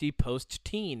angsty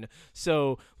post-teen,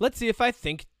 so let's see if I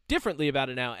think differently about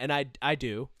it now. And I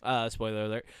do, spoiler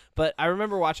alert, but I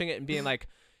remember watching it and being like,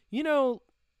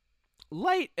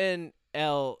 Light and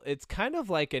L, it's kind of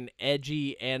like an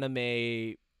edgy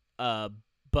anime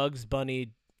Bugs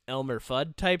Bunny Elmer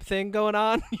Fudd type thing going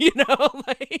on,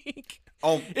 like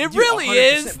it really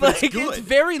is like it's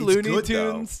very Looney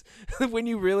Tunes when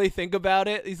you really think about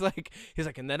it. He's like,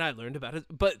 and then I learned about it,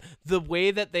 but the way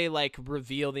that they like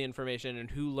reveal the information and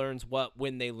who learns what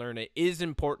when they learn it is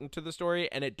important to the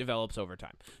story, and it develops over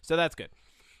time. So that's good.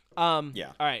 All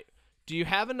right. Do you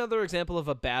have another example of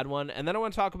a bad one? And then I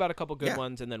want to talk about a couple good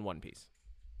ones, and then One Piece.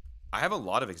 I have a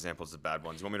lot of examples of bad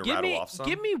ones. You want me to rattle off some?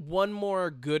 Give me one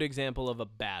more good example of a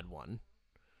bad one.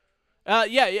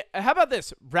 Yeah. How about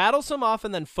this? Rattle some off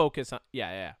and then focus on.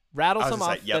 Yeah. Rattle some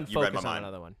off, then focus on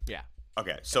another one. Yeah.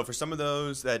 Okay. So for some of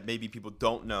those that maybe people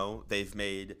don't know, they've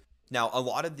made. Now, a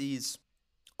lot of these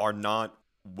are not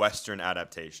Western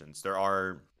adaptations. There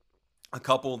are a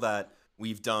couple that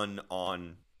we've done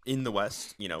in the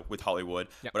West, with Hollywood.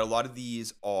 Yep. But a lot of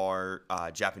these are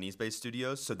Japanese-based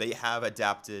studios. So they have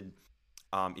adapted.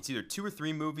 It's either 2 or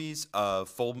 3 movies of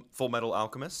Full Metal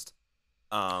Alchemist.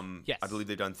 Yes. I believe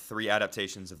they've done 3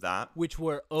 adaptations of that, which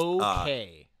were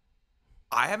okay.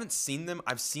 I haven't seen them.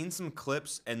 I've seen some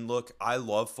clips, and look, I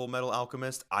love Full Metal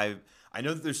Alchemist. I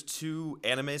know that there's 2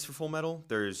 animes for Full Metal.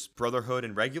 There's Brotherhood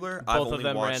and regular. Both of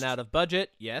them ran out of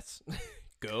budget. Yes.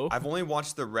 Go. I've only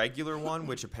watched the regular one,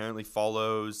 which apparently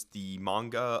follows the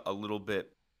manga a little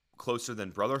bit closer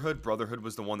than Brotherhood. Brotherhood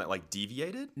was the one that like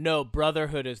deviated? No,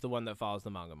 Brotherhood is the one that follows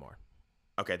the manga more.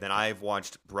 Okay, then I've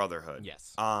watched Brotherhood.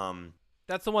 Yes.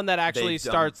 That's the one that actually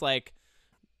starts like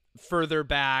further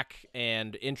back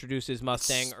and introduces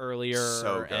Mustang earlier.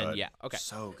 So good. And okay.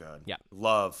 So good. Yeah.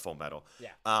 Love Full Metal.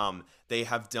 Yeah. They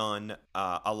have done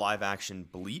a live action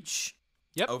Bleach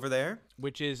over there.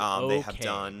 Which is They have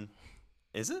done.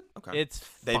 Is it? Okay.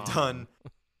 They've done.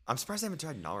 I'm surprised they haven't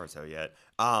tried Naruto yet.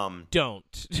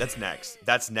 Don't.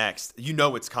 That's next. You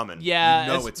know it's coming.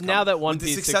 Yeah. It's coming. Now that One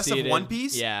Piece with the success succeeded, of One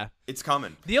Piece, it's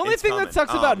coming. The only thing that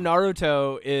sucks about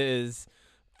Naruto is,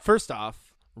 first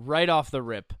off, right off the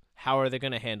rip, how are they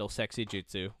going to handle sexy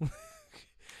jutsu?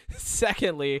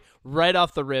 Secondly, right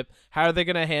off the rip, how are they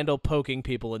going to handle poking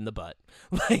people in the butt?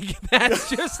 Like, that's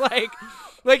just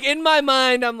like in my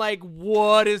mind, I'm like,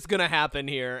 what is going to happen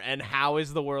here? And how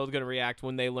is the world going to react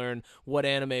when they learn what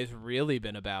anime's really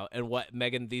been about and what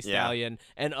Megan Thee Stallion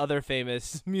and other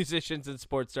famous musicians and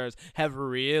sports stars have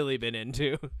really been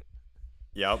into?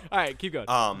 Yep. All right, keep going.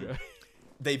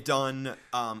 They've done,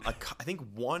 I think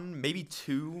 1, maybe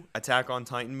 2 Attack on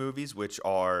Titan movies, which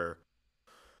are...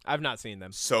 I've not seen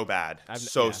them. So bad.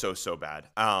 So bad.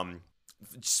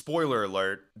 Spoiler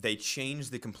alert, they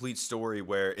changed the complete story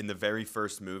where in the very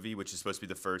first movie, which is supposed to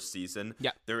be the first season,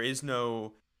 there is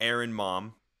no Eren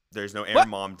mom. There's no Eren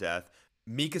mom death.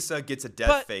 Mikasa gets a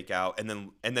death fake out, and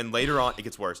then later on, it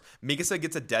gets worse. Mikasa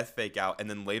gets a death fake out, and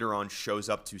then later on shows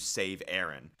up to save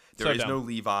Eren. There is no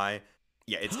Levi.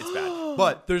 Yeah, it's bad.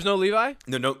 But there's no Levi?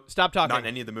 No. Stop talking. Not in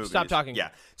any of the movies. Stop talking. Yeah.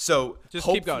 So just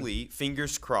hopefully, keep going.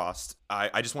 Fingers crossed.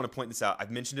 I just want to point this out.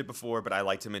 I've mentioned it before, but I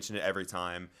like to mention it every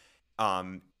time.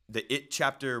 The It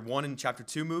Chapter 1 and Chapter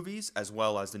 2 movies, as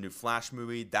well as the new Flash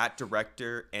movie, that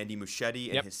director, Andy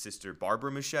Muschietti, and his sister,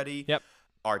 Barbara Muschietti,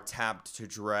 are tapped to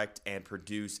direct and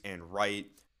produce and write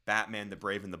Batman the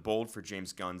Brave and the Bold for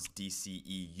James Gunn's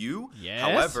DCEU. Yes.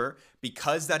 However,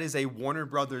 because that is a Warner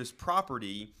Brothers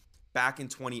property, back in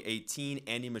 2018,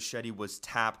 Andy Muschietti was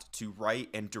tapped to write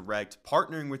and direct,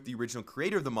 partnering with the original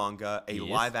creator of the manga, a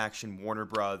live-action Warner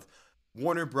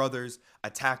Brothers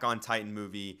Attack on Titan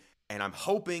movie. And I'm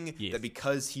hoping that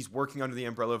because he's working under the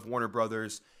umbrella of Warner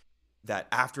Brothers, that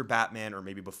after Batman or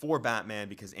maybe before Batman,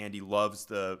 because Andy loves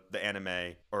the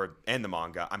anime and the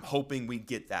manga, I'm hoping we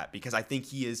get that, because I think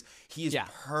he is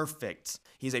perfect.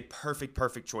 He's a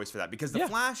perfect choice for that, because The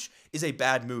Flash is a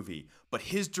bad movie, but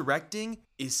his directing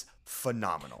is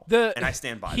phenomenal. And I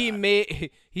stand by that.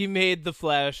 He made The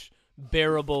Flash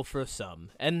bearable for some,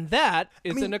 and that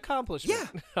is an accomplishment.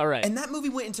 Yeah. All right. And that movie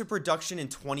went into production in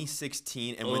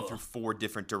 2016 and went through 4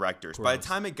 different directors. Gross. By the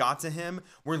time it got to him,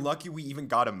 we're lucky we even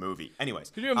got a movie. Anyways.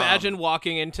 Could you imagine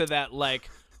walking into that, like,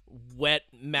 wet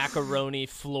macaroni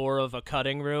floor of a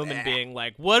cutting room and being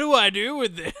like, what do I do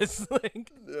with this? Like,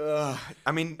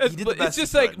 I mean, he did the best it's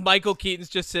just like Michael Keaton's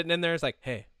just sitting in there. It's like,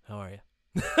 hey, how are you?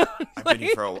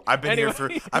 I've been here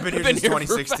since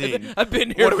 2016. I've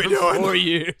been here for 4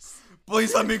 years.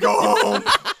 Please let me go home.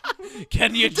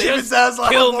 Can you just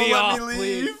kill me off,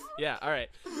 please? Yeah, all right.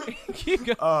 Keep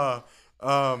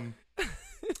going.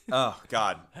 Oh,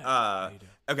 God.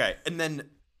 Okay, and then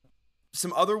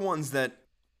some other ones that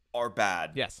are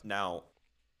bad. Yes. Now,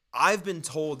 I've been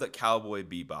told that Cowboy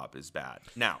Bebop is bad.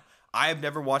 Now, I have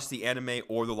never watched the anime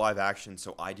or the live action,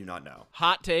 so I do not know.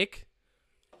 Hot take.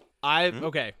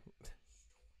 Okay.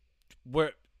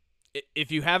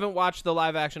 If you haven't watched the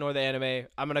live action or the anime,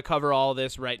 I'm going to cover all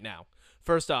this right now.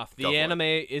 First off, the anime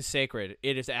is sacred.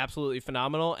 It is absolutely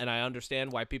phenomenal, and I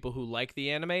understand why people who like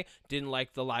the anime didn't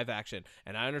like the live action.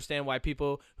 And I understand why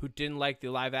people who didn't like the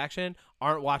live action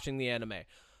aren't watching the anime.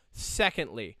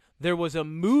 Secondly, there was a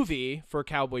movie for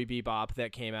Cowboy Bebop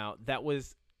that came out that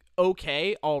was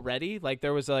okay already. Like,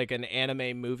 there was like an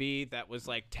anime movie that was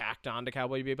like tacked on to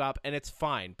Cowboy Bebop, and it's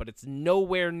fine, but it's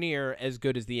nowhere near as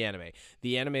good as the anime.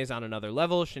 The anime is on another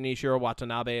level. Shinichiro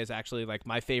Watanabe is actually like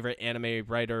my favorite anime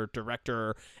writer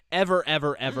director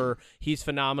ever. He's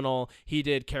phenomenal. He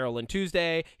did Carol and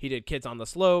Tuesday. He did Kids on the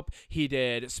Slope. He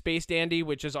did Space Dandy,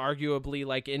 which is arguably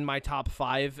like in my top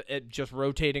 5, just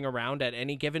rotating around at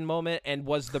any given moment, and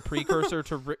was the precursor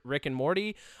to Rick and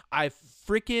Morty. I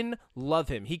freaking love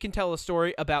him. He can tell a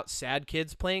story about sad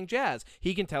kids playing jazz.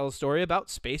 He can tell a story about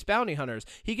space bounty hunters.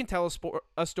 He can tell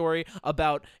a story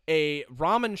about a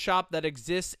ramen shop that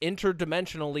exists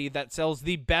interdimensionally that sells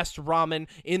the best ramen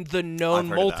in the known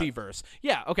multiverse.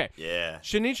 Yeah, okay. Yeah.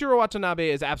 Shinichiro Watanabe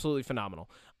is absolutely phenomenal.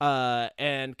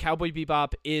 And Cowboy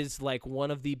Bebop is like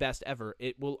one of the best ever.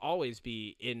 It will always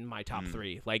be in my top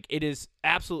 3. Like, it is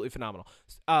absolutely phenomenal.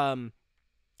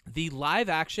 The live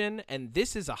action, and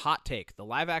this is a hot take, the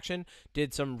live action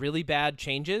did some really bad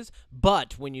changes,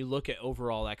 but when you look at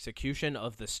overall execution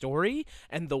of the story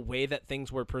and the way that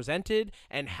things were presented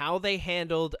and how they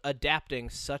handled adapting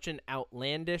such an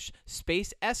outlandish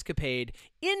space escapade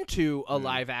into a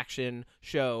live action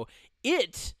show,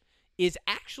 it is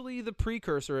actually the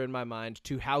precursor in my mind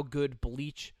to how good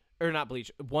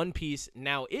One Piece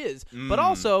now is, but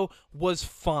also was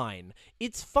fine.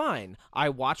 It's fine. I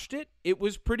watched it. It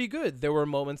was pretty good. There were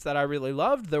moments that I really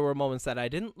loved. There were moments that I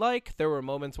didn't like. There were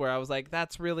moments where I was like,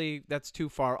 that's too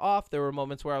far off. There were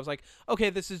moments where I was like, okay,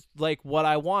 this is like what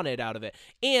I wanted out of it.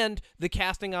 And the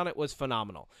casting on it was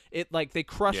phenomenal. They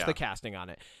crushed the casting on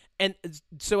it. And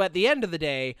so at the end of the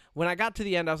day, when I got to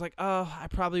the end, I was like, oh, I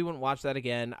probably wouldn't watch that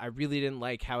again. I really didn't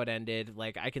like how it ended.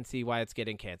 Like, I can see why it's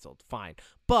getting canceled. Fine.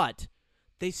 But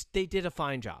they did a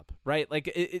fine job, right?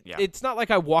 Like, it's not like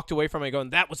I walked away from it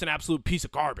going, that was an absolute piece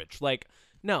of garbage. Like,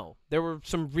 no, there were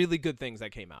some really good things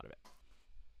that came out of it.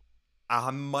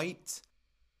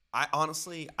 I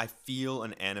honestly feel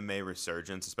an anime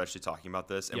resurgence, especially talking about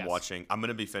this and watching. I'm going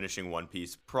to be finishing One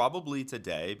Piece probably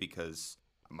today because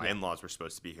my in-laws were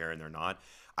supposed to be here and they're not.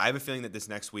 I have a feeling that this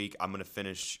next week I'm going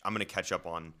to catch up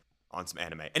on some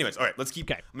anime. Anyways, all right, I'm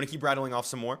going to keep rattling off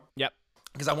some more. Yep.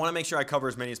 Because I want to make sure I cover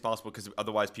as many as possible because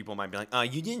otherwise people might be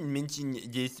like, you didn't mention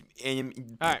this. All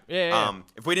right. Yeah.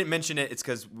 If we didn't mention it, it's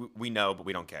because we know, but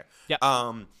we don't care. Yep.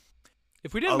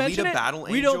 If we didn't mention it,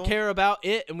 we don't care about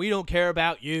it, and we don't care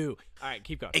about you. All right,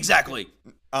 keep going. Exactly.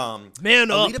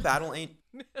 Man up. Alita Battle Angel.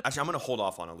 Actually, I'm going to hold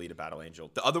off on Alita Battle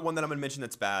Angel. The other one that I'm going to mention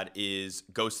that's bad is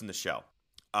Ghost in the Shell.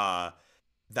 That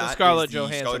Scarlett is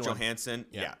Johansson. Scarlett Johansson.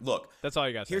 Yeah. Look. That's all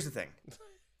you got to say. Here's the thing.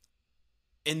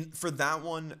 And for that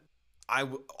one,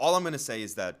 all I'm going to say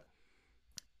is that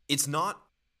it's not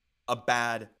a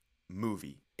bad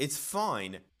movie. It's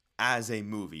fine as a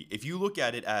movie. If you look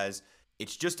at it as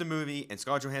it's just a movie, and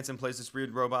Scarlett Johansson plays this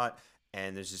weird robot,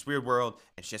 and there's this weird world,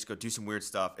 and she has to go do some weird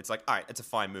stuff. It's like, all right, it's a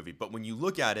fine movie. But when you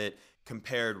look at it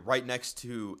compared right next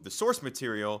to the source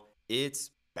material,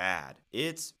 it's bad.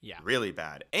 It's really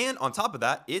bad. And on top of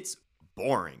that, it's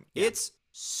boring. Yeah. It's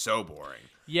so boring.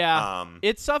 Yeah,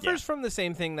 it suffers from the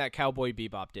same thing that Cowboy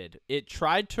Bebop did. It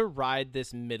tried to ride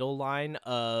this middle line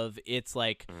of it's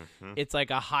like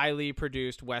a highly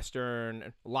produced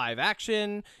Western live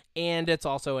action, and it's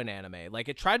also an anime. Like,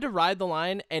 it tried to ride the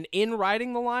line, and in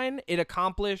riding the line, it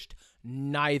accomplished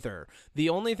neither. The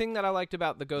only thing that I liked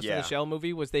about the Ghost in the Shell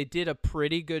movie was they did a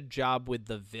pretty good job with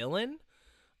the villain.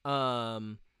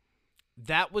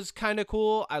 That was kind of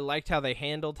cool. I liked how they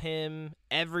handled him.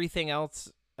 Everything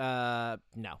else, no,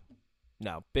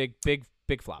 big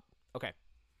flop. Okay.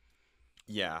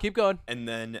 Yeah. Keep going. And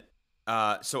then,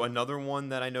 so another one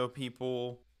that I know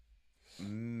people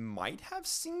might have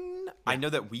seen. Yeah. I know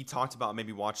that we talked about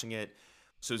maybe watching it.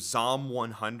 So Zom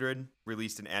 100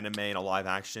 released an anime and a live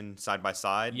action side by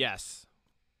side. Yes.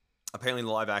 Apparently the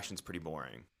live action's pretty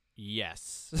boring.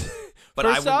 Yes. But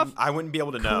I wouldn't be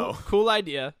able to know. Cool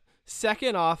idea.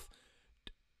 Second off,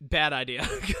 bad idea,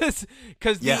 because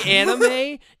the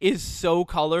anime is so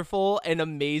colorful and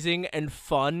amazing and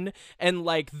fun, and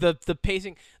like the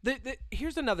pacing.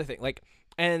 Here's another thing, like,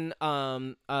 and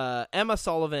Emma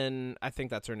Sullivan, I think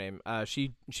that's her name.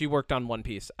 She worked on One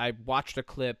Piece. I watched a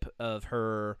clip of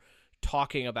her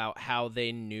talking about how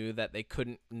they knew that they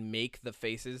couldn't make the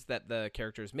faces that the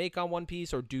characters make on One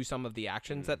Piece or do some of the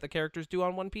actions that the characters do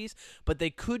on One Piece, but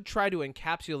they could try to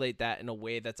encapsulate that in a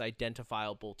way that's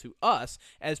identifiable to us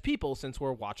as people since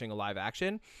we're watching a live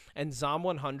action. And Zom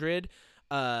 100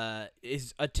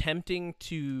 is attempting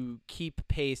to keep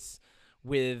pace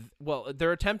with, well,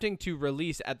 they're attempting to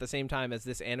release at the same time as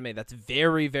this anime that's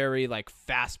very, very like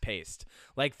fast paced.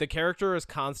 Like, the character is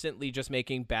constantly just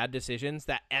making bad decisions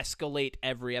that escalate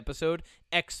every episode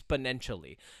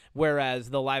exponentially,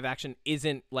 whereas the live action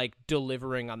isn't like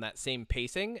delivering on that same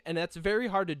pacing, and that's very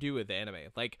hard to do with the anime.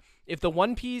 Like, if the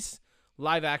One Piece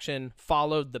live action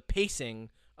followed the pacing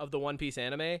of the One Piece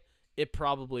anime, it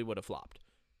probably would have flopped.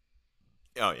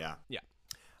 Oh yeah.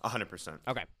 100%.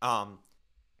 Okay.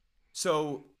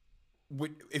 So,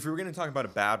 if we were going to talk about a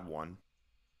bad one,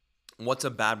 what's a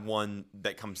bad one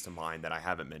that comes to mind that I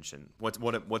haven't mentioned? What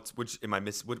am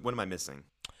I missing?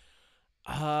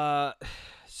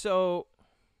 So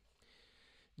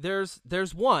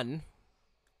there's one,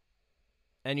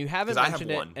 and you haven't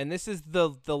mentioned it, and this is the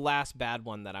last bad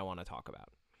one that I want to talk about,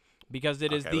 because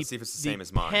it is let's see if it's the same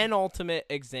as mine. Penultimate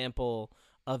example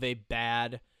of a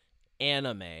bad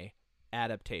anime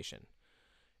adaptation,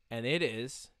 and it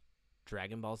is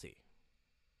Dragon Ball Z.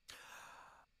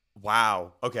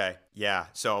 Wow. Okay. Yeah.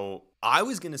 So I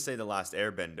was gonna say The Last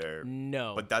Airbender.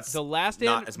 No, but that's the last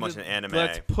not as much an anime.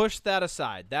 Let's push that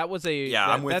aside. That was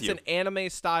I'm with that's you. An anime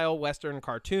style Western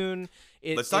cartoon.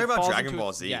 Let's talk about Dragon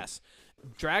Ball Z. Yes,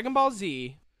 Dragon Ball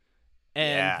Z.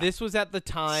 And this was at the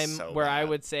time where I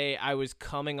would say I was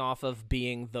coming off of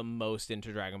being the most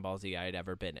into Dragon Ball Z I had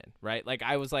ever been in, right? Like,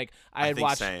 I was like, I had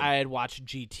watched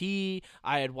GT,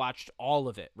 I had watched all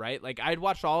of it, right? Like, I had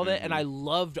watched all of it, and I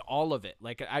loved all of it.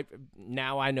 Like,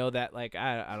 now I know that, like,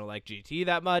 I don't like GT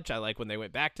that much. I like when they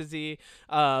went back to Z,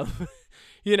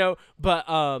 you know.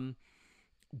 But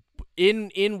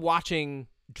in watching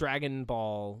Dragon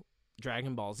Ball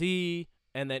Z,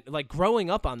 And then like growing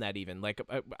up on that, even like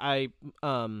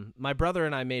my brother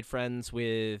and I made friends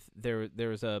with there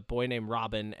was a boy named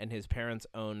Robin, and his parents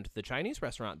owned the Chinese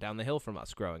restaurant down the hill from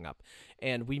us growing up,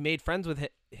 and we made friends with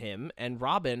him, and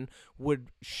Robin would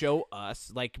show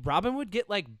us, like, Robin would get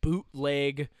like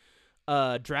bootleg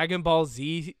Dragon Ball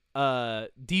Z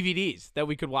DVDs that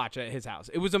we could watch at his house.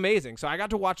 It was amazing. So I got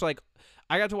to watch like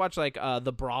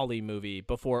the Brawly movie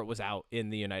before it was out in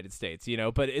the United States, you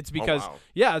know, but it's because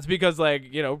it's because like,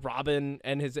 you know, Robin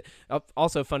and his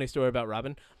also funny story about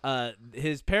Robin.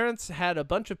 His parents had a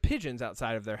bunch of pigeons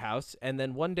outside of their house, and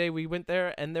then one day we went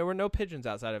there and there were no pigeons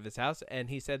outside of his house, and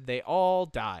he said they all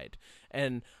died.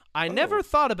 And I never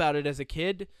thought about it as a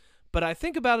kid, but I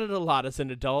think about it a lot as an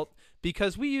adult,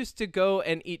 because we used to go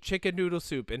and eat chicken noodle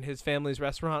soup in his family's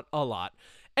restaurant a lot.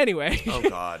 Anyway. Oh,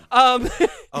 God.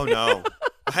 Oh, no.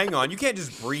 Hang on. You can't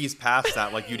just breeze past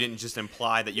that like you didn't just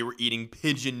imply that you were eating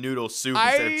pigeon noodle soup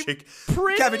instead of chicken.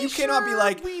 Kevin, you cannot be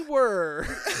like... we were.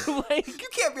 Like, you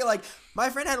can't be like, my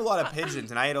friend had a lot of pigeons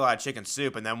and I ate a lot of chicken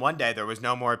soup, and then one day there was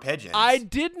no more pigeons. I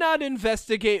did not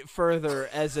investigate further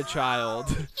as a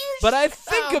child, but I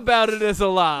think about it as a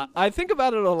lot. I think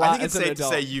about it a lot. I think it's as safe an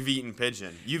adult. to say you've eaten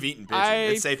pigeon.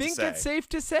 It's safe to say. I think it's safe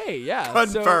to say, yeah.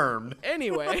 Confirmed. So,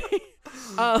 anyway.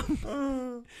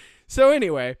 So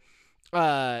anyway,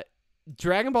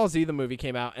 Dragon Ball Z, the movie,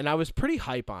 came out, and I was pretty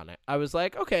hype on it. I was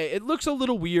like, okay, it looks a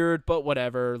little weird, but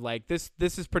whatever. Like, this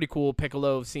is pretty cool.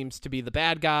 Piccolo seems to be the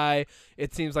bad guy.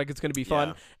 It seems like it's going to be fun.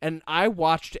 Yeah. And I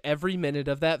watched every minute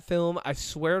of that film, I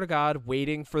swear to God,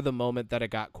 waiting for the moment that it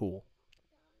got cool.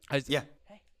 I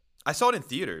saw it in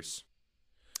theaters,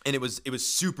 and it was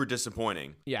super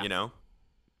disappointing. Yeah. You know?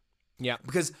 Yeah.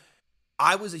 Because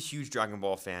I was a huge Dragon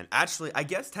Ball fan. Actually, I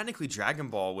guess technically Dragon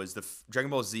Ball was Dragon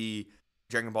Ball Z,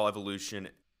 Dragon Ball Evolution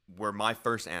were my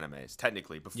first animes,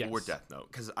 technically, before Death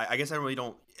Note. Because I guess I haven't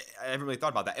really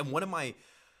thought about that. And one of my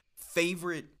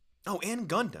favorite, and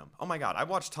Gundam. Oh my God, I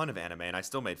watched a ton of anime and I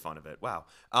still made fun of it. Wow.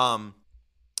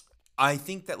 I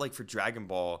think that like for Dragon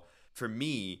Ball, for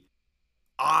me,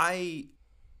 I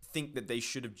think that they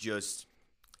should have just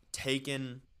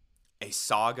taken a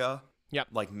saga,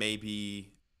 like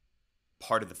maybe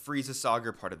part of the Frieza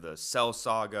saga, part of the Cell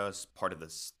saga, part of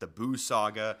the Buu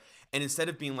saga, and instead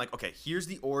of being like, okay, here's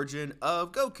the origin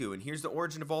of Goku and here's the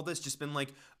origin of all this, just been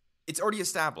like, it's already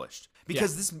established.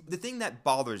 Because the thing that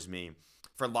bothers me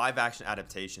for live action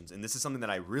adaptations, and this is something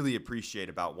that I really appreciate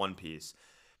about One Piece,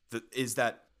 is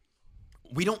that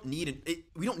we don't need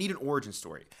an origin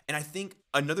story. And I think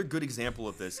another good example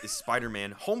of this is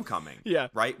Spider-Man Homecoming. Yeah.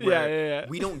 Right? Where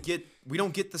we don't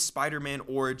get the Spider-Man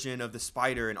origin of the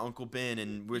spider and Uncle Ben,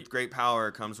 and with great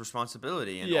power comes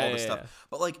responsibility and all this stuff.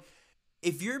 But like,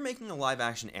 if you're making a live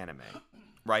action anime,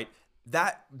 right?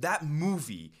 That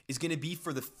movie is going to be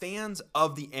for the fans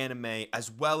of the anime,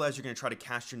 as well as you're going to try to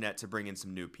cast your net to bring in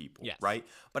some new people, right?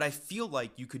 But I feel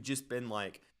like you could just been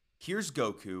like, here's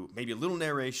Goku, maybe a little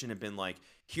narration, and been like,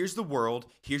 here's the world,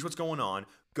 here's what's going on,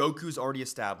 Goku's already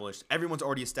established, everyone's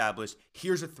already established,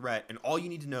 here's a threat, and all you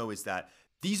need to know is that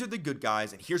these are the good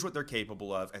guys, and here's what they're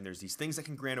capable of, and there's these things that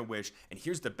can grant a wish, and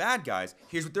here's the bad guys,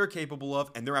 here's what they're capable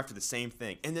of, and they're after the same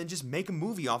thing. And then just make a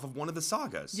movie off of one of the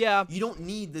sagas. Yeah. You don't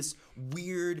need this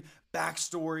weird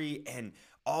backstory and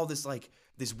all this, like,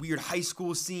 this weird high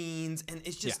school scenes, and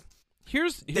it's just... Yeah.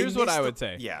 Here's what I would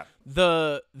say. Yeah.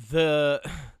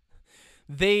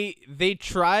 They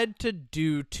tried to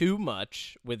do too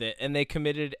much with it, and they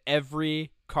committed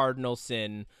every cardinal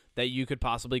sin that you could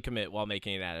possibly commit while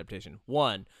making an adaptation.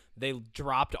 1, they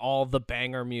dropped all the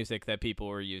banger music that people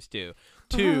were used to.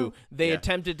 2, they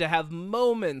attempted to have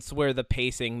moments where the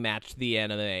pacing matched the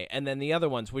anime, and then the other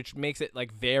ones, which makes it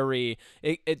like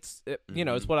it's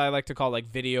what I like to call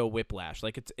like video whiplash.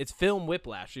 Like it's film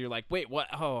whiplash. You're like, wait, what?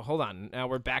 Oh, hold on. Now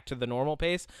we're back to the normal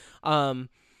pace. And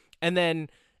then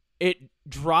it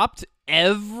dropped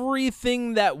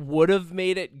everything that would have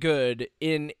made it good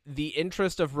in the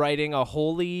interest of writing a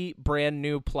wholly brand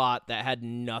new plot that had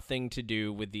nothing to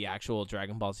do with the actual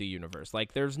Dragon Ball Z universe.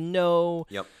 Like, there's no...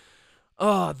 Yep.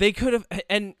 Oh, they could have...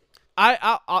 And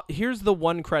I here's the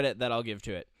one credit that I'll give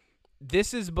to it.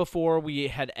 This is before we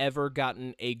had ever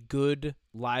gotten a good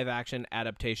live-action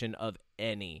adaptation of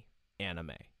any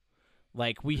anime.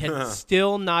 Like, we had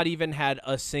still not even had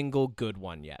a single good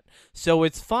one yet. So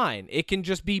it's fine. It can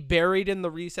just be buried in the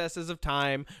recesses of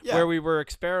time where we were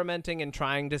experimenting and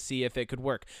trying to see if it could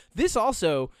work. This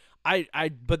also,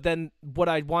 but then what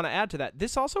I'd want to add to that,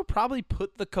 this also probably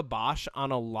put the kibosh on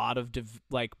a lot of,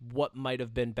 what might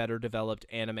have been better developed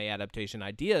anime adaptation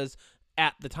ideas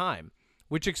at the time,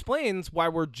 which explains why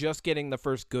we're just getting the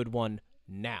first good one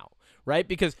now, right?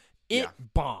 Because it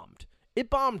bombed. it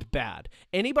bombed bad.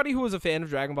 Anybody who was a fan of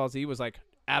Dragon Ball Z was like,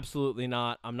 absolutely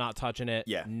not. I'm not touching it.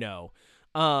 Yeah. No.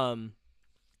 And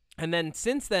then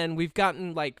since then, we've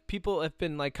gotten, like, people have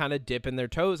been, like, kind of dipping their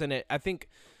toes in it. I think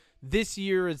this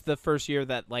year is the first year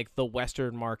that, like, the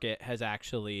Western market has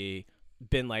actually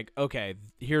been like, okay,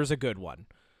 here's a good one,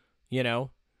 you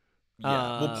know?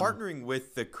 Yeah. Well, partnering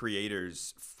with the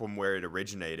creators from where it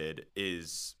originated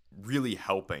is really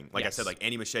helping. Like I said, like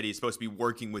Andy Machete is supposed to be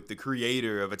working with the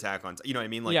creator of Attack on Titan. You know what I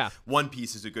mean? Like One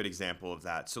Piece is a good example of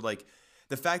that. So, like,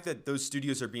 the fact that those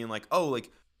studios are being like, oh,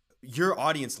 like, your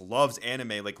audience loves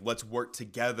anime, like, let's work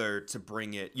together to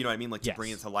bring it, you know what I mean? Like, to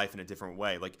bring it to life in a different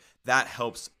way. Like, that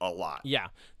helps a lot. Yeah.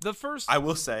 I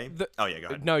will say, oh, yeah, go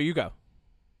ahead. No, you go.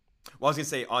 Well, I was going to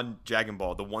say, on Dragon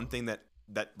Ball, the one thing that,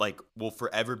 like, will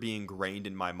forever be ingrained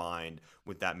in my mind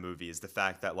with that movie is the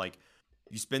fact that, like,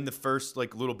 you spend the first,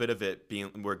 like, little bit of it being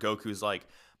where Goku's like,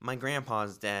 my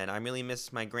grandpa's dead. I really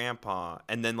miss my grandpa.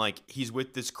 And then, like, he's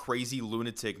with this crazy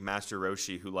lunatic Master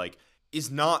Roshi who, like,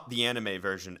 is not the anime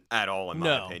version at all, in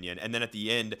my opinion. And then at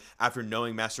the end, after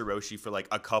knowing Master Roshi for, like,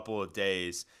 a couple of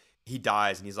days, he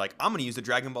dies, and he's like, I'm going to use the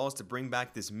Dragon Balls to bring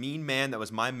back this mean man that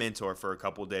was my mentor for a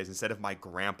couple of days instead of my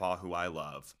grandpa who I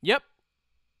love. Yep.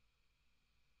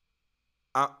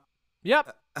 100%.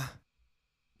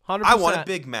 I want a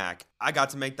Big Mac. I got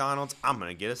to McDonald's. I'm going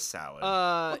to get a salad.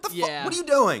 What the fuck? What are you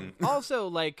doing? Also,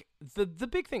 like, the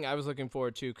big thing I was looking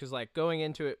forward to, because, like, going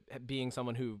into it being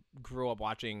someone who grew up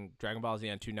watching Dragon Ball Z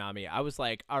on Toonami, I was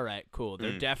like, all right, cool.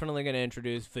 They're definitely going to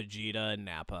introduce Vegeta and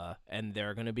Nappa, and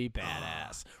they're going to be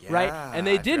badass, right? And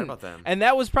they didn't. And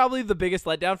that was probably the biggest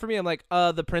letdown for me. I'm like,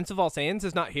 the Prince of All Saiyans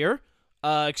is not here.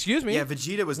 Excuse me. Yeah,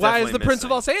 Vegeta was Why definitely is the Prince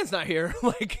of All Saiyans not here?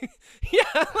 Like,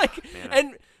 yeah, like,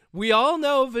 and we all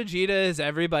know Vegeta is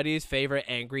everybody's favorite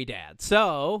angry dad.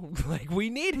 So, like, we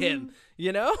need him,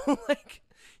 you know? Like,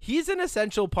 he's an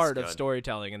essential part of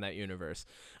storytelling in that universe.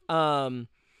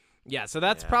 Yeah, so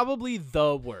that's probably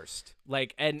the worst.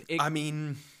 Like, and it's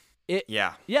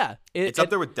up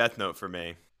there with Death Note for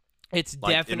me. It's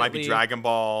like, definitely, it might be Dragon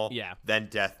Ball, then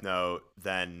Death Note,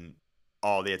 then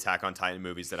all the Attack on Titan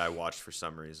movies that I watched for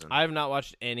some reason. I have not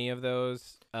watched any of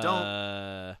those.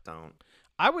 Don't.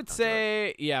 I would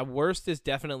say, worst is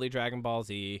definitely Dragon Ball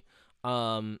Z.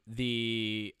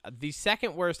 The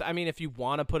second worst, I mean, if you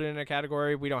want to put it in a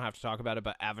category, we don't have to talk about it,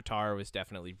 but Avatar was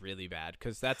definitely really bad,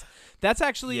 because that's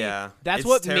actually that's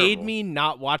what made me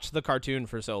not watch the cartoon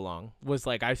for so long. Was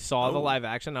like, I saw the live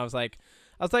action, I was like,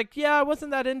 yeah, I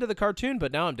wasn't that into the cartoon,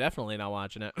 but now I'm definitely not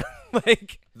watching it.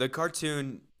 Like, the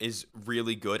cartoon is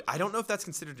really good. I don't know if that's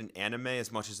considered an anime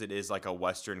as much as it is like a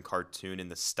Western cartoon in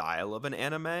the style of an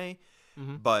anime.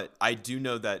 But I do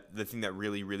know that the thing that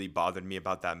really, really bothered me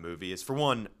about that movie is, for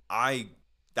one,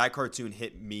 that cartoon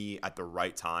hit me at the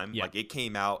right time. Like, it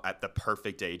came out at the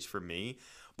perfect age for me.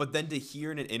 But then to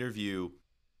hear in an interview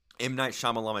M. Night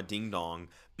Shyamalan Ding Dong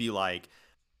be like,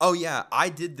 oh, yeah, I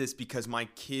did this because my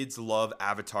kids love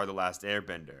Avatar The Last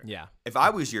Airbender. Yeah. If I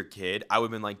was your kid, I would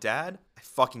have been like, Dad, I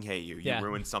fucking hate you. You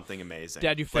ruined something amazing.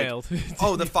 Dad, you failed.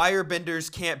 Oh, the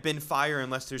firebenders can't bend fire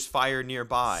unless there's fire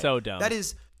nearby. So dumb. That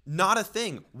is not a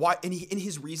thing. Why? And in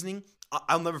his reasoning,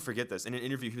 I'll never forget this. In an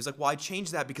interview, he was like, well, I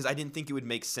changed that because I didn't think it would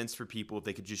make sense for people if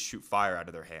they could just shoot fire out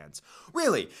of their hands.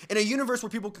 Really? In a universe where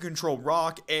people can control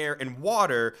rock, air, and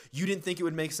water, you didn't think it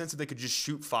would make sense if they could just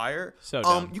shoot fire? So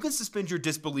dumb. You can suspend your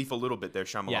disbelief a little bit there,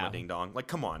 Shyamalan Ding Dong. Like,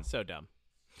 come on. So dumb.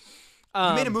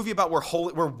 You made a movie about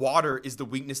where water is the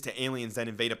weakness to aliens that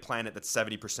invade a planet that's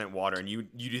 70% water, and you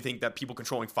do think that people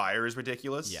controlling fire is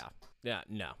ridiculous? Yeah,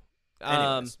 no.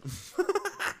 Anyways.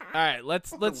 All right,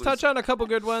 let's touch on a couple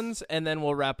good ones, and then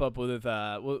we'll wrap up with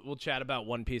we'll chat about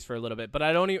One Piece for a little bit. But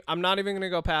I'm not even going to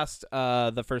go past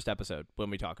the first episode when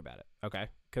we talk about it, okay?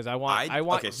 Because I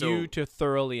want you to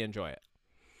thoroughly enjoy it.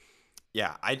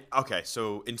 Yeah, okay.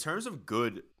 So in terms of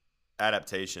good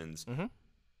adaptations,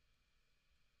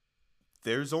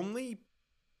 there's only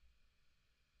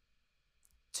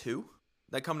 2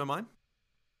 that come to mind.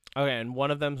 Okay, and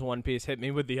one of them's One Piece. Hit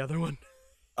me with the other one.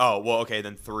 Oh, well, okay,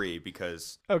 then 3,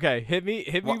 because... Okay, hit me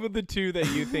with the 2 that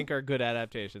you think are good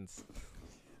adaptations.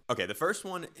 Okay, the first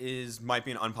one might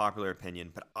be an unpopular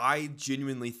opinion, but I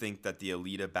genuinely think that the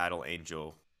Alita Battle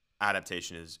Angel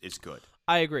adaptation is good.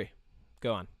 I agree.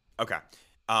 Go on. Okay.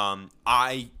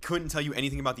 I couldn't tell you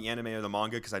anything about the anime or the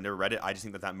manga because I never read it. I just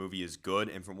think that movie is good,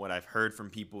 and from what I've heard from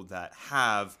people that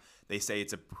have... they say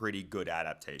it's a pretty good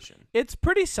adaptation. It's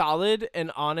pretty solid,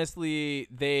 and honestly,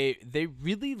 they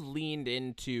really leaned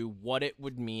into what it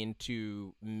would mean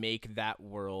to make that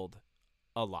world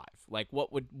alive. Like,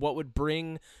 what would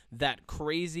bring that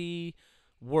crazy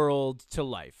world to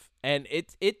life. And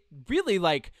it really,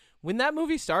 like, when that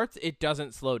movie starts, it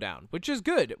doesn't slow down, which is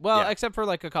good. Well, except for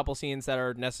like a couple scenes that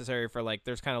are necessary for like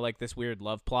there's kind of like this weird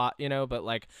love plot, but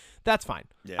like that's fine.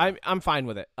 Yeah. I'm fine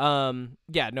with it.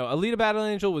 Alita Battle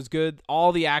Angel was good.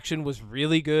 All the action was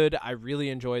really good. I really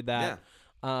enjoyed that.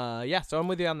 So I'm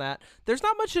with you on that. There's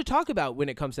not much to talk about when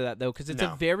it comes to that though, because it's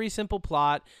a very simple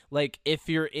plot. Like if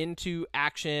you're into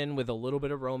action with a little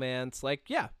bit of romance, like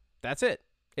that's it.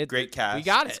 Great cast. We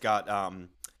got it. It's got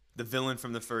the villain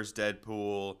from the first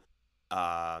Deadpool.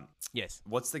 Yes.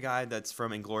 What's the guy that's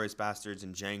from Inglourious Bastards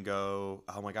and Django?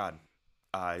 Oh my God.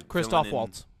 Christoph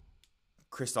Waltz.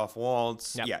 Christoph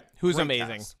Waltz. Yep. Yeah. Who's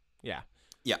amazing. Cast. Yeah.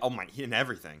 Yeah. Oh my, in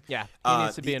everything. Yeah. He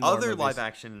needs to be in more other movies. live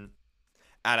action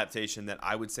adaptation that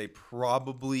I would say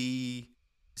probably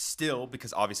still,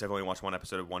 because obviously I've only watched one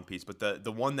episode of One Piece, but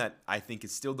the one that I think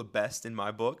is still the best in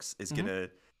my books is gonna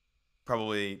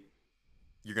probably,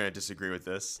 you're gonna disagree with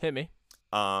this. Hit me.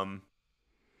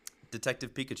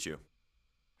 Detective Pikachu.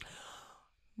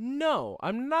 No,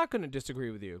 I'm not going to disagree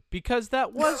with you because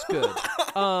that was good.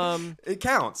 It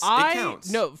counts. It counts.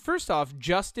 No, first off,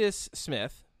 Justice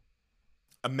Smith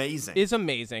is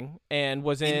amazing and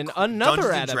was in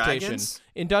another Dungeons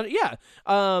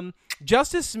adaptation.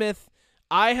 Justice Smith.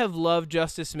 I have loved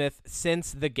Justice Smith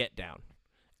since The Get Down,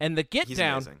 and The Get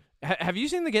Down. Have you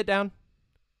seen The Get Down?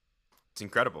 It's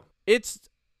incredible. It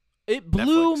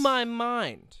blew Netflix. my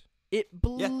mind. It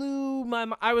blew my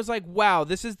mind. I was like, wow,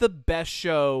 this is the best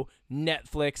show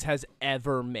Netflix has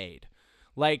ever made.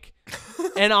 Like,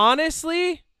 and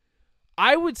honestly,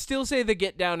 I would still say The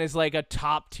Get Down is like a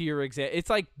top tier example. It's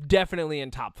like definitely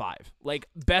in top 5. Like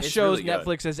best shows really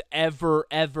Netflix has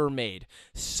ever made.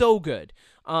 So good.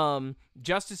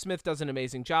 Justice Smith does an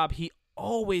amazing job. He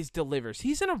always delivers.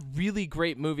 He's in a really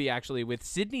great movie actually with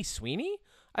Sydney Sweeney.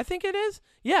 I think it is.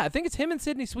 Yeah, I think it's him and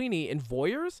Sydney Sweeney in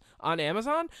Voyeurs on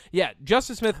Amazon. Yeah,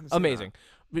 Justice Smith, amazing.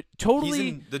 Totally.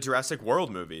 He's in the Jurassic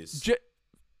World movies.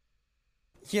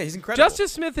 Yeah, he's incredible.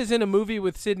 Justice Smith is in a movie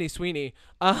with Sydney Sweeney.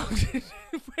 You don't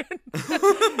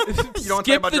want to talk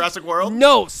about Jurassic World?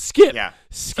 No, skip. Yeah,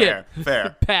 skip.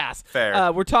 Fair. Pass.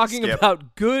 Fair. We're talking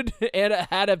about good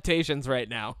adaptations right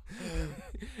now.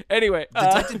 Anyway,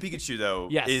 Detective Pikachu though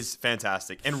is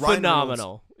fantastic and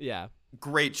phenomenal. Ryan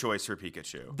great choice for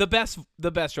Pikachu. The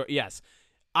best choice. Yes,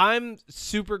 I'm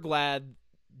super glad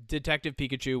Detective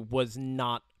Pikachu was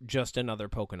not just another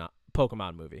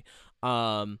Pokemon movie.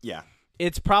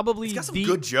 It's probably it's got some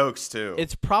good jokes too.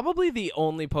 It's probably the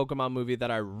only Pokemon movie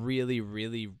that I really,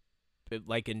 really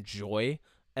like enjoy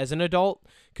as an adult.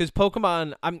 Because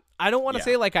Pokemon, I don't want to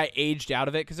say like I aged out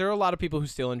of it because there are a lot of people who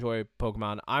still enjoy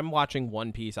Pokemon. I'm watching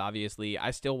One Piece, obviously.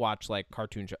 I still watch like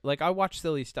cartoon shows. Like I watch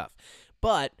silly stuff,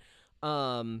 but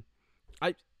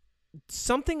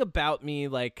something about me,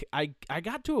 like I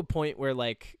got to a point where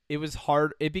like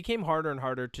it became harder and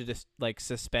harder to just like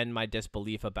suspend my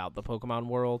disbelief about the Pokemon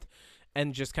world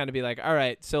and just kind of be like, all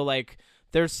right, so like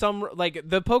there's some like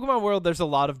the Pokemon world, there's a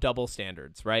lot of double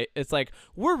standards, right? It's like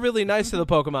we're really nice to the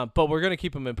Pokemon, but we're going to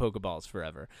keep them in Pokeballs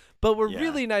forever. But we're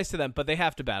really nice to them, but they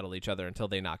have to battle each other until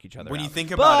they knock each other out. When you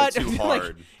think about it too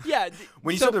hard.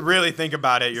 When you start to really think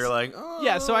about it, you're like, oh.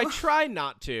 Yeah, so I try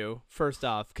not to, first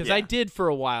off, because I did for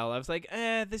a while. I was like,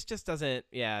 this just doesn't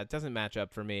match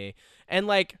up for me. And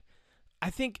like, I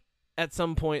think at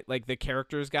some point, like the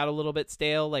characters got a little bit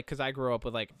stale, like, because I grew up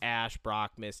with like Ash,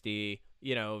 Brock, Misty,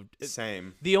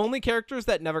 Same. The only characters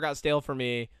that never got stale for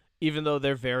me, even though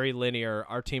they're very linear,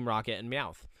 are Team Rocket and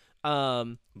Meowth.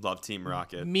 Love Team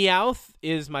Rocket. Meowth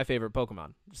is my favorite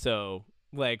Pokemon. So,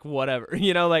 like, whatever.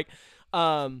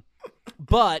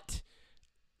 But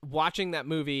watching that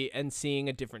movie and seeing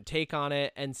a different take on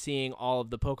it and seeing all of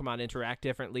the Pokemon interact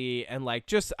differently and like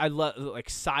just I love like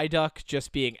Psyduck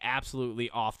just being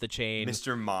absolutely off the chain.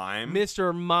 Mr.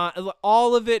 Mime,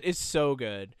 all of it is so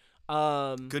good.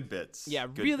 Good bits. Yeah,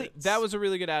 good really bits. That was a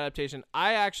really good adaptation.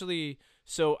 I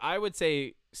would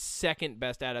say second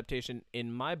best adaptation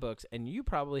in my books, and you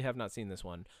probably have not seen this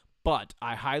one, but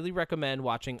I highly recommend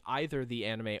watching either the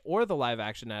anime or the live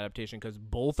action adaptation because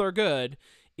both are good.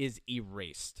 Is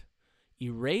Erased.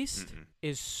 Erased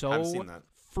is so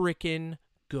freaking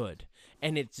good.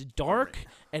 And it's dark,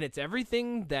 and it's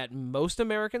everything that most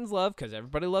Americans love because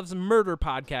everybody loves murder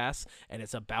podcasts, and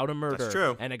it's about a murder. That's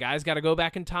true. And a guy's got to go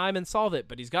back in time and solve it,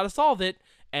 but he's got to solve it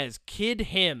as Kid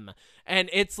Him. And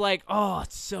it's like, oh,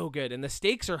 it's so good. And the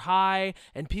stakes are high,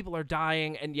 and people are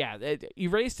dying. And yeah,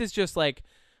 Erased is just like,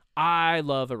 I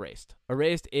love Erased.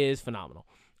 Erased is phenomenal.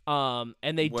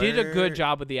 And they did a good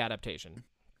job with the adaptation.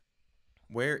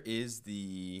 Where is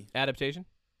the adaptation?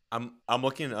 I'm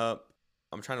looking up.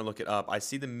 I'm trying to look it up. I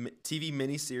see the TV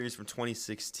miniseries from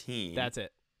 2016. That's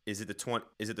it. Is it the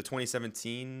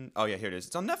 2017? Oh yeah, here it is.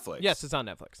 It's on Netflix. Yes, it's on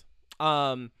Netflix.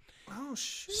 Oh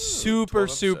shit.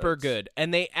 Super good,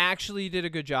 and they actually did a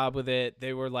good job with it.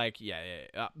 They were like,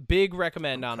 big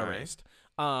recommend on Erased.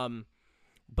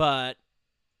 But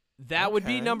that would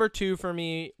be number 2 for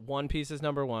me. One Piece is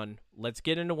number 1. Let's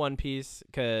get into One Piece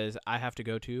because I have to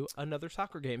go to another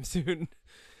soccer game soon.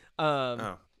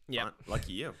 Yeah,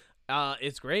 lucky you.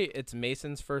 It's great. It's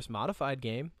Mason's first modified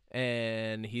game,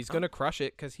 and he's gonna crush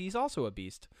it because he's also a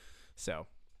beast. So,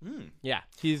 yeah,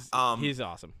 he's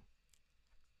awesome.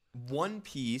 One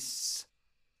Piece,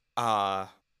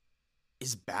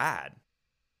 is bad.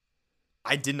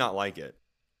 I did not like it.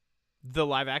 The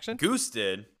live action? Goose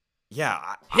did.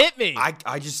 Yeah. Hit me.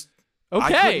 I just.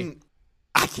 Okay.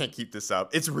 I can't keep this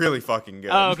up. It's really fucking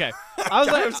good. Oh, okay. I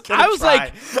was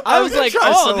like,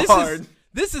 oh,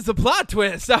 this is a plot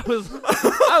twist. I was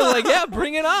like, yeah,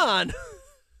 bring it on.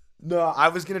 No, I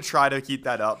was gonna try to keep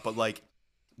that up, but like,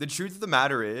 the truth of the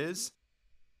matter is,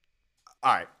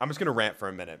 all right, I'm just gonna rant for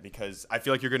a minute because I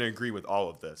feel like you're gonna agree with all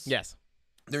of this. Yes.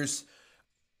 There's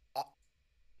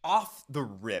off the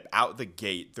rip, out the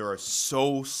gate, there are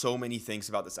so many things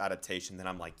about this adaptation that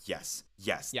I'm like, yes,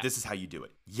 this is how you do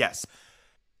it. Yes.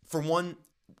 For one,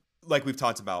 like we've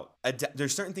talked about,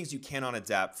 there's certain things you cannot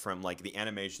adapt from like the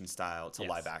animation style to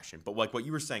live action. But like what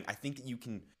you were saying, I think that you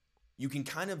can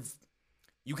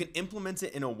implement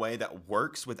it in a way that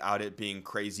works without it being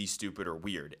crazy, stupid, or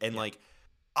weird. And like,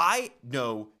 I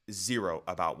know zero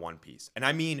about One Piece. And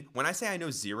I mean, when I say I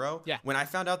know zero, when I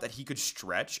found out that he could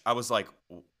stretch, I was like,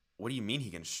 what do you mean he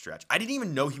can stretch? I didn't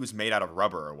even know he was made out of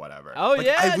rubber or whatever. Oh, like,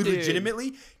 I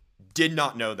legitimately did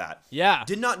not know that. Yeah.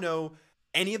 Did not know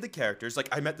any of the characters. Like,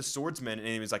 I met the swordsman, and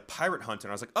he was like Pirate Hunter,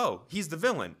 and I was like, oh, he's the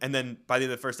villain. And then by the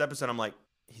end of the first episode, I'm like,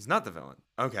 he's not the villain.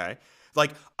 Okay.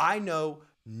 Like, I know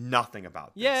nothing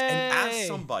about this. Yay! And as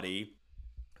somebody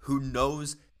who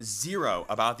knows zero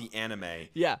about the anime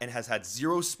and has had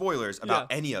zero spoilers about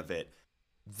any of it,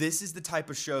 this is the type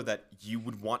of show that you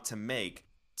would want to make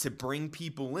to bring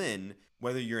people in,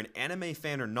 whether you're an anime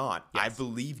fan or not. I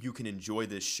believe you can enjoy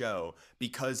this show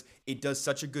because it does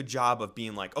such a good job of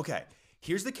being like, okay,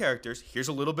 here's the characters, here's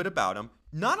a little bit about them,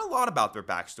 not a lot about their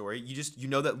backstory. You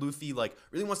know that Luffy like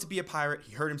really wants to be a pirate.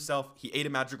 He hurt himself. He ate a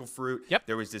magical fruit.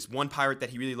 There was this one pirate that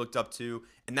he really looked up to,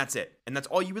 and that's it. And that's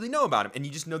all you really know about him. And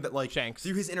you just know that like Shanks.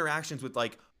 Through his interactions with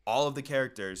like all of the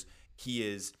characters,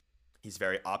 he's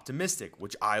very optimistic,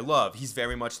 which I love. He's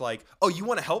very much like, oh, you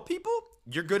want to help people?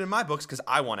 You're good in my books because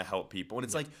I want to help people. And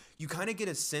it's like you kind of get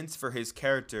a sense for his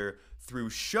character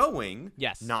through showing,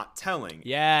 not telling.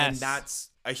 Yes. And that's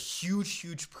a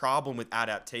huge problem with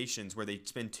adaptations where they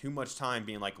spend too much time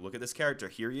being like, look at this character.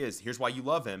 Here he is. Here's why you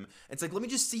love him. It's like, let me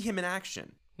just see him in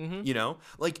action. You know?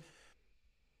 Like,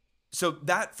 so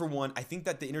that, for one, I think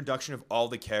that the introduction of all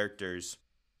the characters,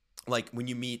 like when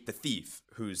you meet the thief,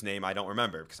 whose name I don't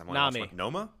remember because I'm like,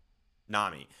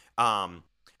 Nami.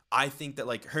 I think that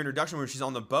like her introduction where she's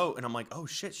on the boat and I'm like, oh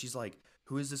shit, she's like,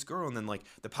 who is this girl? And then like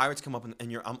the pirates come up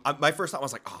and my first thought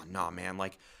was like, oh nah, man,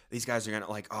 like these guys are gonna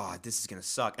like, oh, this is gonna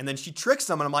suck. And then she tricks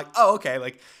them and I'm like, oh okay,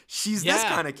 like she's this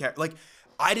kind of character. Like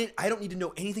I don't need to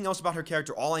know anything else about her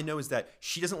character. All I know is that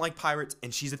she doesn't like pirates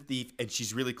and she's a thief and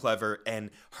she's really clever and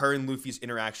her and Luffy's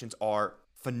interactions are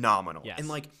phenomenal. And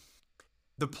like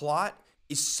the plot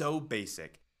is so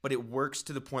basic, but it works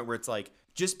to the point where it's like,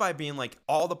 just by being like,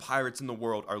 all the pirates in the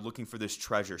world are looking for this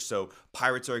treasure. So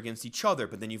pirates are against each other,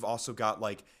 but then you've also got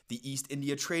like the East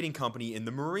India Trading Company and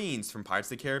the Marines from Pirates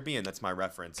of the Caribbean. That's my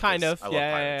reference. Kind of. I love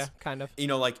pirates. Yeah, kind of. You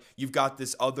know, like you've got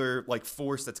this other like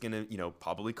force that's going to, you know,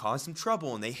 probably cause some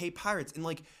trouble and they hate pirates. And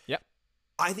like,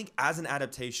 I think as an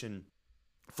adaptation,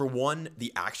 for one,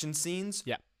 the action scenes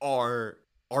are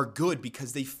good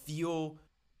because they feel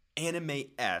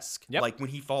anime-esque, like when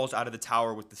he falls out of the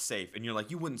tower with the safe and you're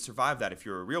like, you wouldn't survive that if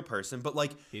you're a real person, but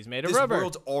like he's made of rubber.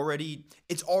 World's already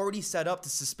set up to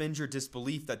suspend your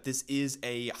disbelief that this is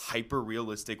a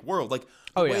hyper-realistic world, like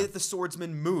the way that the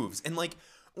swordsman moves. And like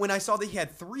when I saw that he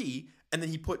had 3 and then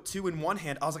he put 2 in one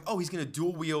hand, I was like, oh, he's gonna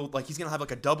dual wield, like he's gonna have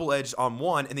like a double edge on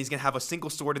one and then he's gonna have a single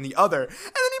sword in the other, and then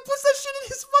he puts that shit in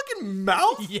his fucking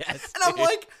mouth. And I'm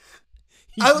like,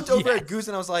 I looked over at Goose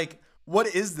and I was like,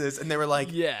 what is this? And they were like,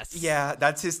 yeah,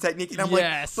 that's his technique. And I'm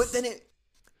like, but then it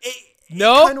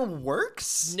kind of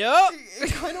works.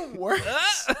 It kind of works.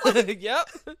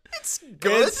 It's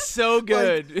good. It's so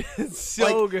good. Like, it's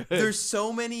so good. There's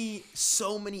so many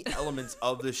elements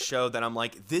of this show that I'm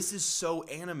like, this is so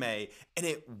anime and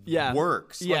it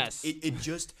works. Like,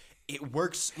 it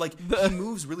works. Like he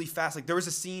moves really fast. Like there was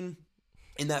a scene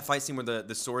in that fight scene where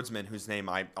the swordsman, whose name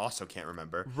I also can't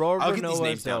remember. I'll get these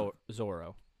names down.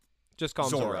 Zoro. Just call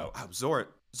him Zoro. Oh, Zoro.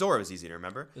 Zoro is easy to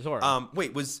remember. Zoro.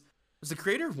 Wait, was the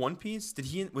creator of One Piece?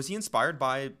 Was he inspired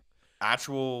by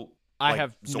actual? I like,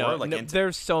 have Zoro,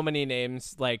 there's so many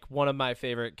names. Like, one of my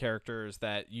favorite characters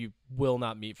that you will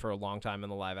not meet for a long time in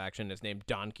the live action is named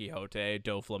Don Quixote,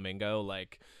 Doflamingo.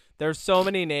 Like, there's so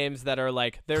many names that are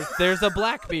like, there's a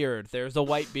Blackbeard, there's a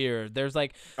Whitebeard, there's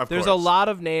a lot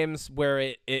of names where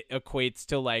it equates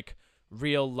to like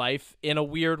real life in a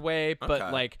weird way,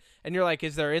 but like, and you're like,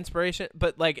 is there inspiration?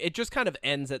 But like, it just kind of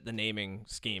ends at the naming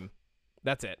scheme.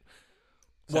 That's it.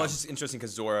 So. Well, it's just interesting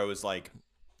because Zoro is like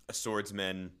a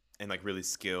swordsman and like really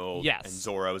skilled. Yes. And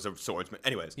Zoro is a swordsman.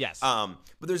 Anyways. Yes. But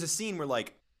there's a scene where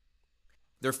like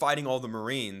they're fighting all the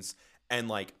Marines, and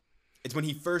like it's when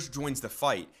he first joins the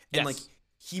fight, and like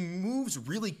he moves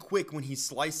really quick when he's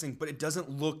slicing, but it doesn't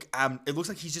look it looks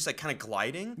like he's just like kind of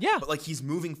gliding. Yeah. But like he's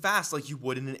moving fast like you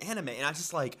would in an anime. And I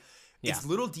just like it's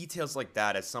little details like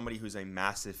that, as somebody who's a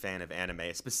massive fan of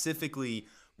anime, specifically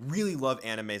really love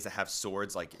animes that have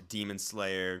swords like Demon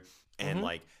Slayer and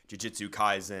like Jujutsu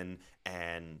Kaisen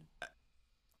and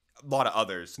a lot of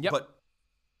others. Yep. But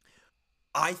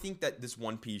I think that this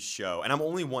One Piece show, and I'm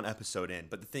only one episode in,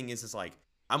 but the thing is like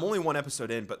I'm only one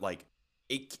episode in, but like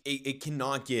it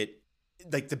cannot get,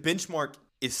 like, the benchmark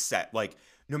is set. Like,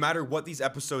 no matter what these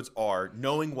episodes are,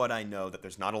 knowing what I know, that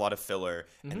there's not a lot of filler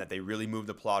and that they really move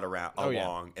the plot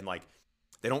along, and like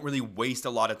they don't really waste a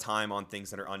lot of time on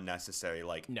things that are unnecessary.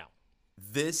 Like, no,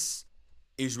 this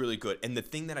is really good. And the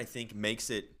thing that I think makes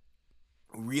it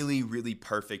really, really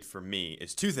perfect for me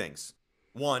is two things.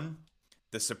 One,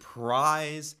 the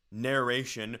surprise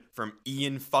narration from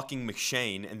Ian fucking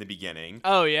McShane in the beginning.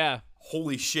 Oh, yeah.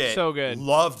 Holy shit. So good.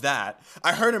 Loved that.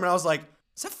 I heard him and I was like,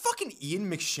 is that fucking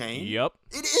Ian McShane? Yep.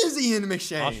 It is Ian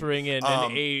McShane. Ushering in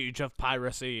an age of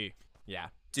piracy. Yeah.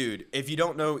 Dude, if you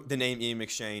don't know the name Ian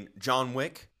McShane, John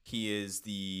Wick, he is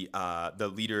the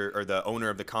leader or the owner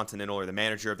of the Continental, or the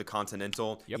manager of the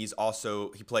Continental. Yep.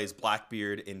 He plays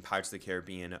Blackbeard in Pirates of the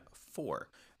Caribbean 4.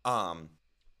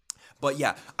 But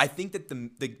yeah, I think that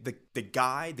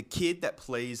the kid that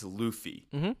plays Luffy,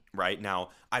 right now,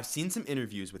 I've seen some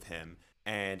interviews with him,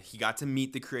 and he got to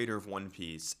meet the creator of One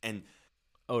Piece, and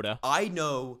Oda. I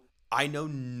know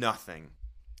nothing,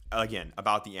 again,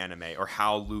 about the anime or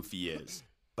how Luffy is,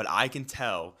 but I can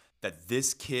tell that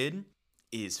this kid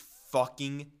is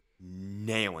fucking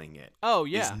nailing it. Oh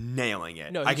yeah, is nailing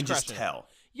it. No, I can just tell.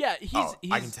 Yeah,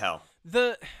 I can tell.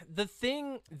 The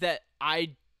thing that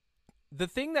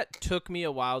took me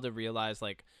a while to realize,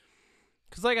 like,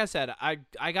 because like I said,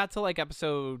 I got to like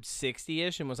episode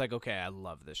 60-ish and was like, okay, I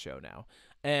love this show now.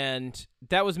 And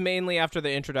that was mainly after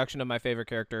the introduction of my favorite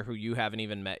character, who you haven't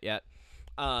even met yet.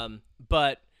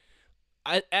 But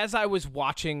as I was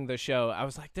watching the show, I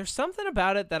was like, there's something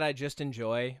about it that I just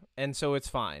enjoy, and so it's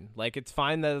fine. Like, it's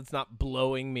fine that it's not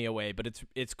blowing me away, but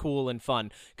it's cool and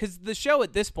fun. Because the show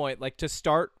at this point, like, to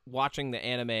start watching the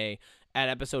anime at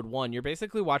episode 1, you're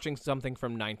basically watching something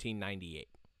from 1998,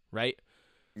 right?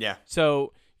 Yeah.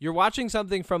 So you're watching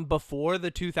something from before the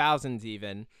 2000s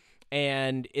even,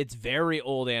 and it's very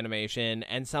old animation,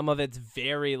 and some of it's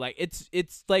very, like,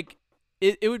 it's like,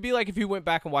 it would be like if you went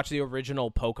back and watched the original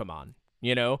Pokemon,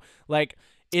 you know? Like,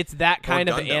 it's that kind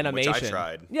of animation. Which I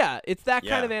tried. Yeah, it's that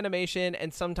kind of animation,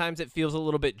 and sometimes it feels a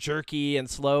little bit jerky and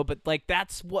slow, but, like,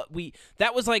 that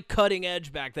was, like, cutting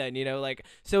edge back then, you know? Like,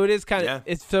 so it is kind of,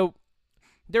 it's so...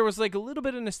 There was like a little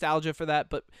bit of nostalgia for that,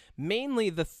 but mainly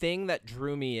the thing that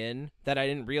drew me in, that I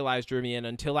didn't realize drew me in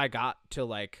until I got to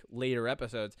like later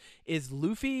episodes, is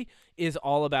Luffy is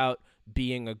all about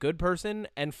being a good person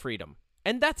and freedom.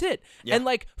 And that's it. Yeah, and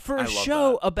like for a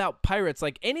show about pirates,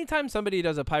 like anytime somebody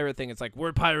does a pirate thing, it's like,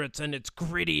 we're pirates and it's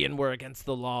gritty and we're against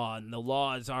the law and the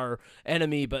law is our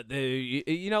enemy, but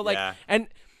and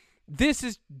this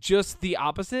is just the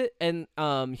opposite, and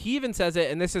he even says it,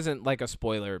 and this isn't like a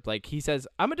spoiler. Like, he says,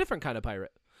 I'm a different kind of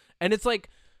pirate. And it's like,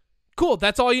 cool,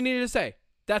 that's all you needed to say.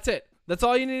 That's it. That's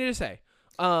all you needed to say.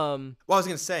 Well, I was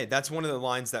going to say, that's one of the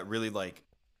lines that really, like,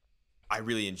 I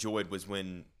really enjoyed, was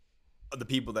when the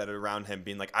people that are around him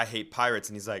being like, I hate pirates,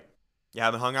 and he's like, you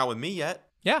haven't hung out with me yet.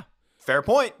 Yeah. Fair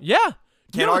point. Yeah.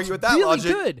 Can't argue with that really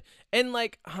logic. Good. And,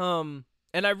 like,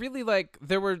 and I really like,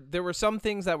 there were some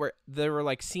things that were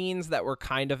like scenes that were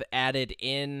kind of added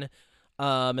in,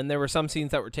 and there were some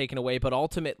scenes that were taken away, but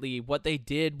ultimately what they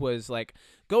did was like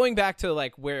going back to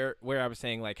like where I was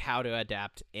saying like how to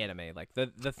adapt anime, like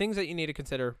the things that you need to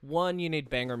consider. One, you need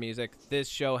banger music. This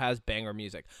show has banger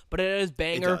music, but it has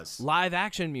banger live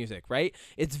action music, right?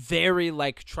 It's very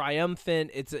like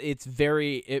triumphant. It's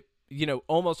very,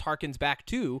 almost harkens back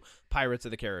to Pirates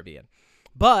of the Caribbean.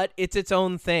 But it's its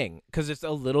own thing because it's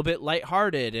a little bit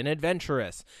lighthearted and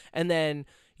adventurous. And then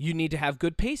you need to have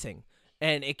good pacing.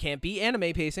 And it can't be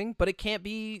anime pacing, but it can't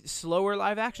be slower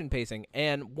live action pacing.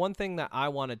 And one thing that I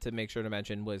wanted to make sure to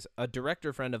mention was a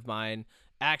director friend of mine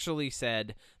actually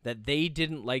said that they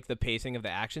didn't like the pacing of the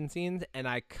action scenes, and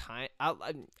I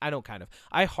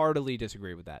heartily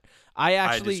disagree with that.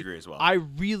 I disagree as well. I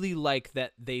really like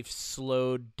that they've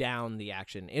slowed down the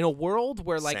action in a world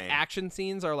where like Same. action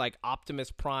scenes are like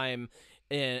Optimus Prime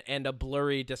and a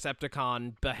blurry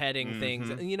Decepticon beheading things,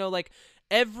 and like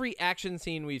every action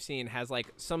scene we've seen has like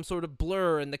some sort of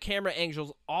blur, and the camera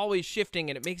angle's always shifting,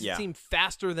 and it makes it seem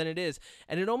faster than it is,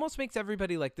 and it almost makes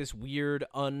everybody like this weird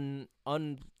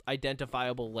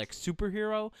unidentifiable like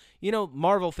superhero.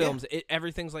 Marvel films,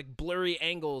 everything's like blurry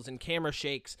angles and camera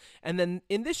shakes, and then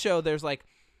in this show there's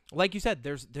like you said,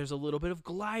 there's a little bit of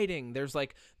gliding. There's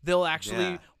like they'll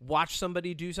actually watch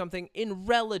somebody do something in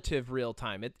relative real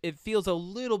time. It feels a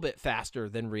little bit faster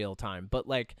than real time, but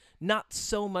like not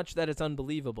so much that it's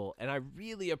unbelievable. And I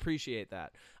really appreciate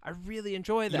that. I really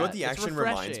enjoy that. You know what the action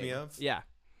reminds me of? Yeah.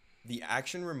 The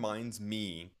action reminds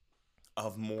me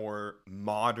of more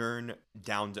modern,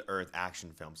 down-to-earth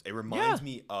action films. It reminds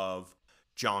me of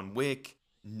John Wick,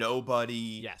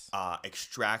 Nobody,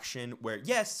 Extraction, where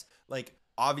like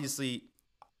obviously,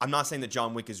 I'm not saying that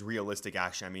John Wick is realistic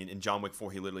action. I mean, in John Wick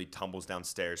 4, he literally tumbles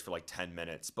downstairs for like 10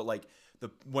 minutes. But like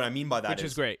what I mean by that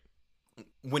is great.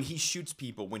 When he shoots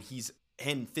people, when he's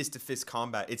in fist-to-fist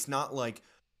combat, it's not like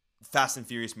Fast and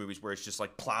Furious movies where it's just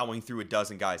like plowing through a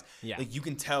dozen guys. Yeah. Like you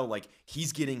can tell like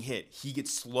he's getting hit. He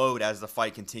gets slowed as the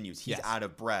fight continues. He's out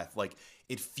of breath. Like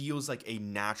it feels like a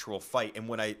natural fight. And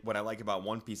what I like about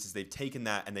One Piece is they've taken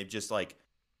that and they've just like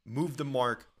moved the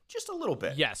mark just a little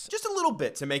bit. Yes. Just a little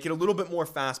bit to make it a little bit more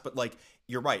fast. But like,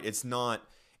 you're right. It's not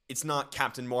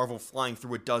Captain Marvel flying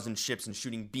through a dozen ships and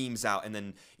shooting beams out. And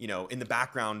then, in the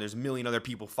background, there's a million other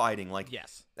people fighting. Like,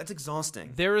 that's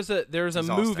exhausting. There is a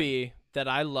movie that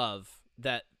I love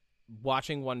that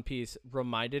watching One Piece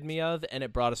reminded me of, and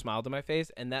it brought a smile to my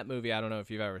face. And that movie, I don't know if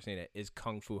you've ever seen it, is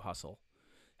Kung Fu Hustle.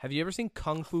 Have you ever seen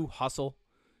Kung Fu Hustle?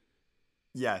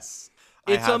 Yes.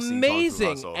 It's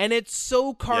amazing, and it's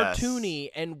so cartoony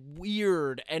and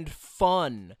weird and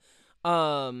fun.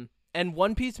 And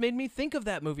One Piece made me think of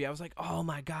that movie. I was like, oh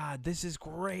my God, this is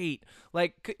great.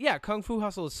 Like, Kung Fu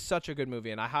Hustle is such a good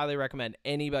movie, and I highly recommend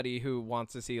anybody who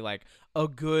wants to see like a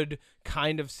good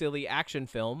kind of silly action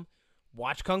film,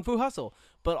 watch Kung Fu Hustle.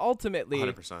 But ultimately,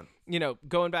 100%.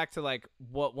 Going back to like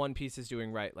what One Piece is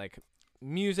doing right, like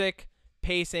music,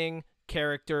 pacing,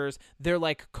 characters, they're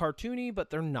like cartoony, but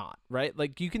they're not, right?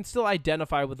 Like you can still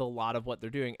identify with a lot of what they're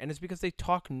doing, and it's because they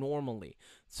talk normally.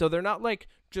 So they're not like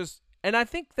just, and I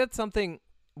think that's something,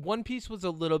 One Piece was a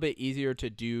little bit easier to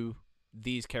do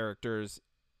these characters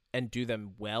and do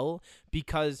them well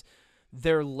because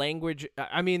their language,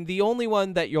 I mean, the only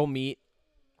one that you'll meet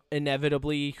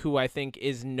inevitably who I think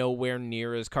is nowhere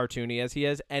near as cartoony as he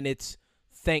is, and it's,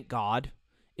 thank God,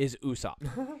 is Usopp.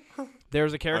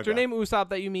 There's a character named Usopp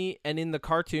that you meet, and in the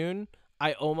cartoon,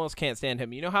 I almost can't stand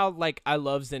him. You know how, like, I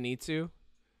love Zenitsu?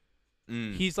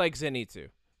 He's like Zenitsu,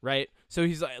 right? So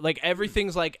he's like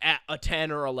everything's like at a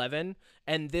 10 or 11,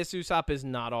 and this Usopp is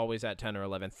not always at 10 or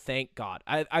 11. Thank God.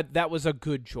 I that was a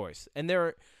good choice. And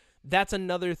that's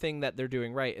another thing that they're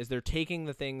doing right, is they're taking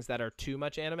the things that are too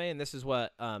much anime, and this is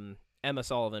what Emma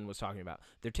Sullivan was talking about.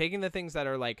 They're taking the things that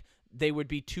are like, they would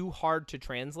be too hard to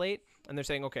translate, and they're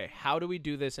saying, okay, how do we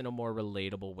do this in a more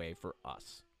relatable way for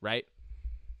us, right?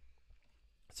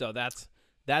 So that's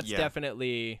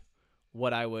definitely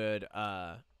what I would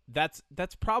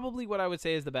that's probably what I would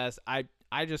say is the best. I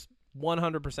just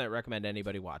 100% recommend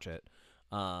anybody watch it.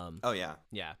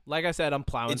 Yeah. Like I said, I'm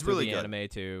plowing through the anime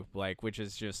too, like, which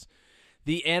is just,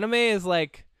 the anime is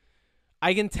like,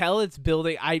 I can tell it's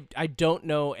building. I don't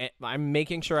know. I'm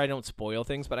making sure I don't spoil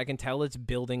things, but I can tell it's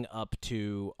building up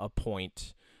to a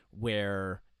point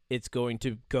where it's going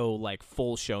to go like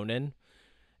full shonen,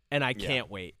 and I can't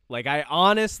wait. Like, I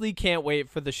honestly can't wait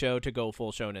for the show to go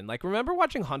full shonen. Like, remember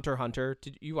watching Hunter x Hunter?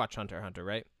 Did you watch Hunter x Hunter,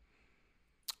 right?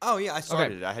 Oh yeah, I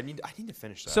started it. I need to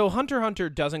finish that. So Hunter x Hunter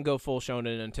doesn't go full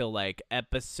shonen until like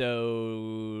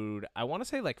episode, I want to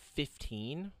say like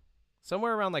 15.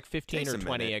 Somewhere around like 15 or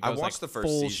 20, it goes like the first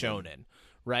full season. shonen,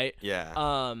 right?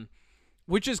 Yeah.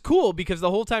 Which is cool because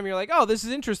the whole time you're like, oh, this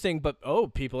is interesting, but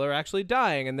people are actually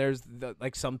dying, and there's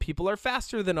like some people are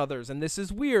faster than others, and this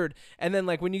is weird. And then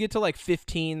like when you get to like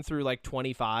 15 through like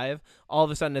 25, all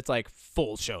of a sudden it's like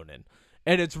full shonen,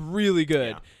 and it's really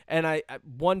good. Yeah. And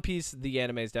One Piece, the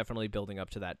anime is definitely building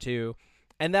up to that too.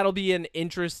 And that'll be an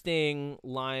interesting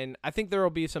line. I think there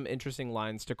will be some interesting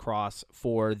lines to cross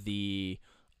for the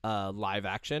live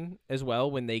action as well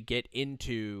when they get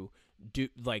into do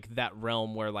like that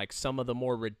realm where like some of the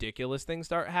more ridiculous things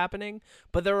start happening,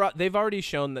 but they've already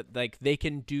shown that like they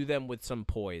can do them with some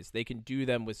poise, they can do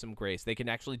them with some grace, they can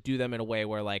actually do them in a way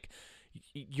where like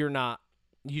you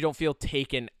don't feel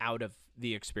taken out of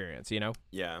the experience, you know?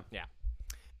 Yeah. Yeah.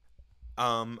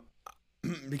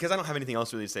 Because I don't have anything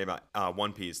else really to say about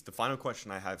One Piece, the final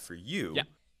question I have for you,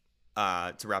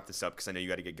 to wrap this up, because I know you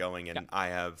got to get going, and I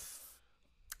have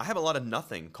a lot of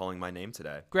nothing calling my name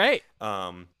today. Great.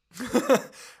 If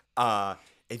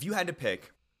you had to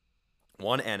pick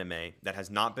one anime that has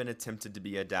not been attempted to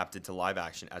be adapted to live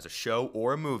action as a show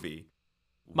or a movie,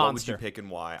 what would you pick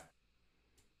and why?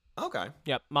 Okay.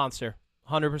 Yep, Monster.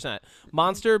 100%.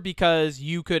 Monster, because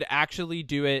you could actually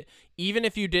do it, even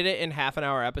if you did it in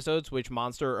half-an-hour episodes, which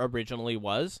Monster originally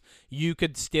was, you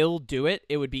could still do it.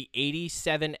 It would be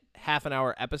 87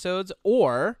 half-an-hour episodes,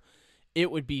 or it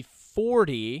would be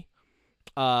 40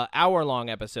 hour-long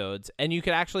episodes, and you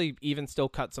could actually even still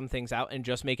cut some things out and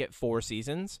just make it 4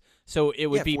 seasons. So it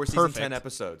would be 4 perfect. Seasons, 10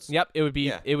 episodes. Yep, it would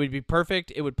be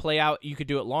perfect. It would play out. You could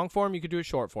do it long form, you could do it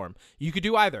short form. You could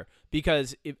do either,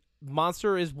 because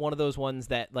Monster is one of those ones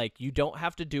that like you don't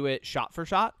have to do it shot for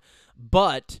shot,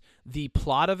 but the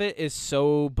plot of it is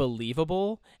so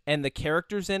believable, and the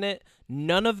characters in it,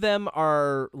 none of them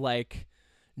are like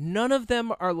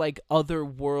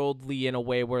otherworldly in a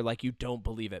way where like you don't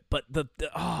believe it. But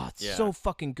it's so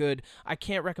fucking good. I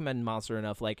can't recommend Monster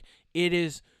enough. Like, it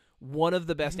is one of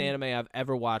the best anime I've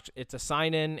ever watched. It's a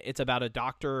sign-in. It's about a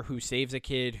doctor who saves a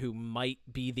kid who might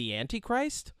be the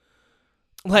Antichrist.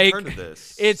 Like, I've heard of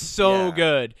this. It's so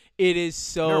good. It is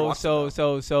so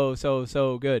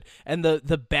good. And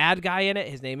the bad guy in it,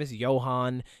 his name is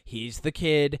Johan. He's the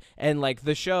kid. And like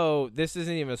the show, this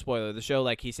isn't even a spoiler. The show,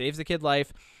 like, he saves the kid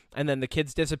life, and then the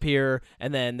kids disappear,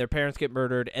 and then their parents get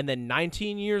murdered, and then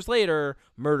 19 years later,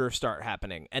 murders start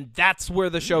happening, and that's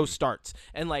where the show starts.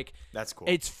 And like, that's cool.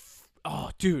 It's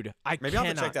dude, maybe I'll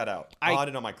have to check that out. I'll add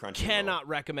it on my Crunchyroll. Cannot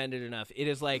recommend it enough. It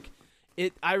is like.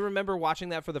 I remember watching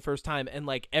that for the first time, and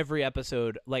like every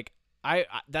episode, like I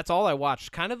that's all I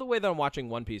watched. Kind of the way that I'm watching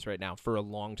One Piece right now for a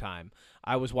long time.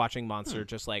 I was watching Monster,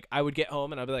 just like I would get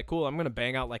home and I'd be like, cool, I'm gonna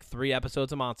bang out like 3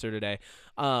 episodes of Monster today.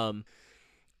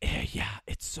 Yeah,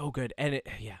 it's so good, and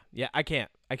I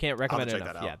can't recommend it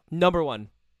enough. Yeah, number 1.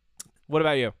 What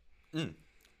about you?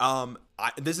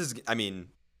 This is,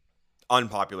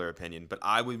 unpopular opinion, but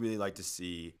I would really like to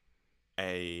see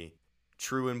a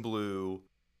True and Blue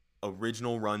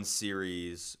original run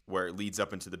series where it leads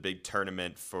up into the big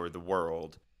tournament for the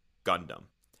world, Gundam.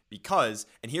 Because,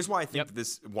 and here's why I think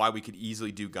why we could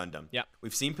easily do Gundam. Yep.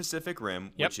 We've seen Pacific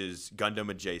Rim, which is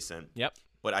Gundam adjacent. Yep.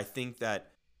 But I think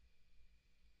that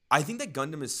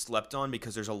Gundam is slept on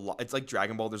because there's a lot. It's like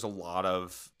Dragon Ball. There's a lot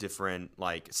of different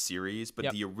like series,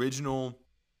 but the original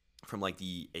from like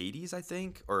the 80s, I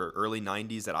think, or early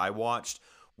 90s that I watched,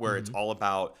 where it's all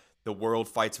about the world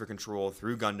fights for control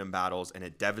through Gundam battles, and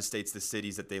it devastates the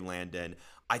cities that they land in.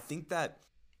 I think that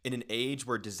in an age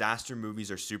where disaster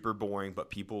movies are super boring, but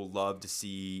people love to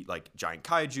see like giant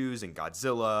kaijus and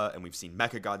Godzilla, and we've seen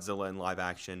Mechagodzilla in live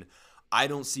action, I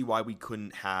don't see why we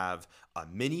couldn't have a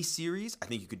mini series. I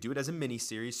think you could do it as a mini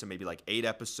series, so maybe like 8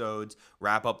 episodes,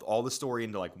 wrap up all the story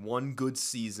into like one good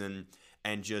season,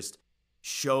 and just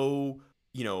show,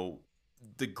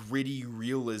 the gritty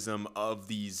realism of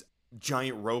these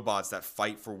giant robots that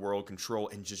fight for world control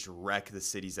and just wreck the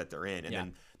cities that they're in. And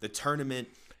then the tournament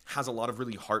has a lot of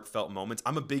really heartfelt moments.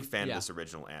 I'm a big fan of this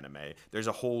original anime. There's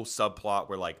a whole subplot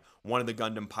where like one of the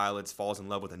Gundam pilots falls in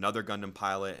love with another Gundam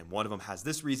pilot, and one of them has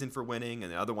this reason for winning,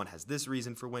 and the other one has this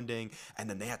reason for winning, and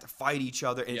then they have to fight each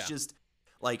other. And it's just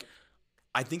like,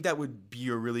 I think that would be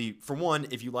a really, for one,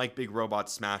 if you like big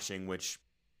robots smashing, which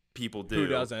people do. Who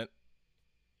doesn't?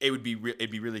 It'd be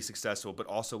really successful. But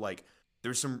also like,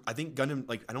 there's some, I think Gundam,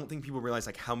 like, I don't think people realize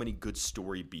like how many good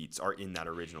story beats are in that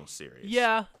original series.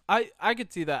 Yeah, I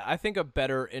could see that. I think a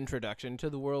better introduction to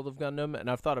the world of Gundam,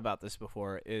 and I've thought about this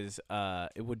before, is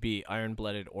it would be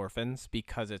Iron-Blooded Orphans,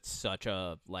 because it's such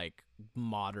a like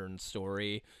modern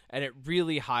story, and it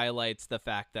really highlights the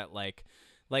fact that like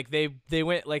they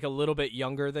went like a little bit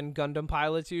younger than Gundam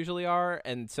pilots usually are,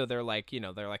 and so they're like,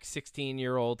 they're like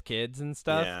 16-year-old kids and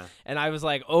stuff. Yeah. And I was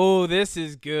like, oh, this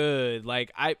is good. Like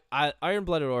I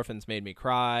Iron-Blooded Orphans made me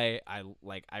cry. I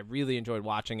really enjoyed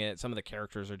watching it. Some of the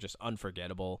characters are just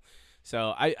unforgettable.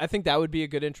 So I think that would be a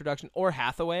good introduction. Or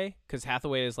Hathaway, because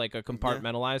Hathaway is like a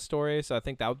compartmentalized story, so I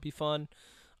think that would be fun.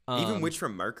 Even Witch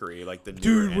from Mercury, like the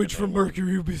dude, Witch from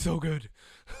Mercury would be so good.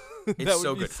 It's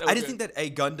so good. I just think that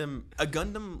a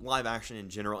Gundam live action in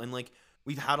general, and like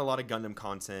we've had a lot of Gundam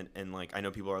content, and like I know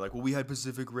people are like, well, we had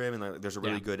Pacific Rim, and like, there's a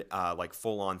really good like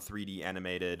full on 3D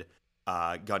animated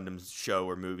Gundam's show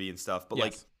or movie and stuff. But Yes.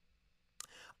 like,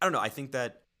 I don't know. I think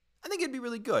it'd be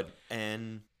really good.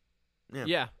 And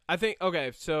Yeah, I think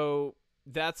okay. So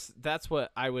that's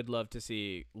what I would love to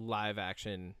see live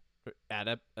action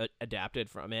adapted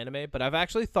from anime. But I've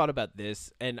actually thought about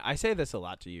this, and I say this a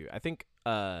lot to you. I think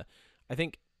a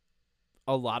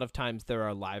lot of times there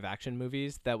are live action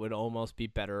movies that would almost be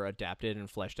better adapted and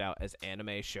fleshed out as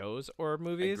anime shows or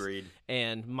movies. Agreed.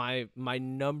 And my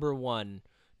number one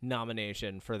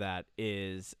nomination for that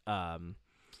is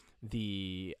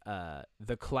the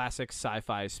classic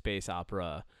sci-fi space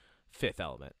opera Fifth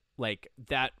Element. Like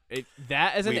that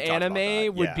as an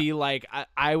anime would be like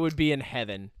I would be in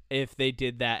heaven if they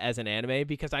did that as an anime,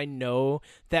 because I know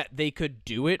that they could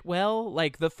do it well.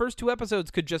 Like the first 2 episodes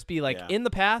could just be like in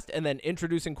the past and then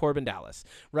introducing Corbin Dallas,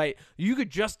 right? You could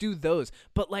just do those.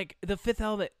 But like the Fifth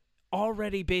Element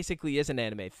already basically is an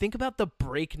anime. Think about the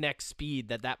breakneck speed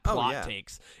that plot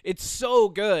takes. It's so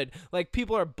good. Like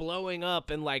people are blowing up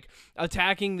and like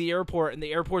attacking the airport, and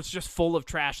the airport's just full of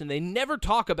trash, and they never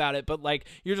talk about it, but like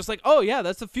you're just like, oh yeah,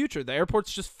 that's the future. The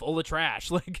airport's just full of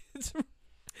trash. Like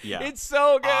it's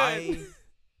so good.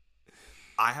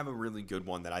 I have a really good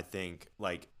one that I think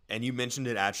like, and you mentioned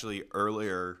it actually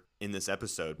earlier in this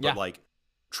episode, but like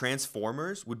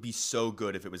Transformers would be so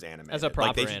good if it was animated. As a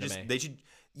proper like, anime.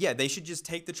 They should just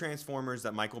take the Transformers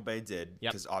that Michael Bay did,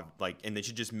 because and they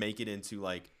should just make it into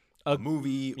like a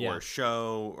movie or a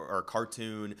show or a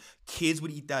cartoon. Kids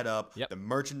would eat that up. The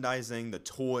merchandising, the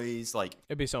toys, like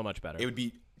it'd be so much better.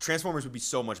 Transformers would be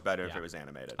so much better if it was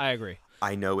animated. I agree.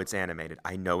 I know it's animated.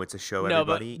 I know it's a show. No,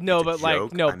 everybody.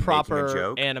 but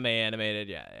proper anime animated.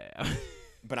 Yeah.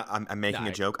 But I'm making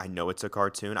a joke. I know it's a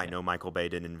cartoon. I know Michael Bay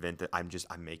didn't invent it. I'm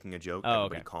making a joke.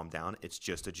 Everybody calm down. It's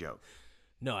just a joke.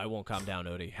 No, I won't calm down,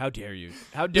 Odie. How dare you?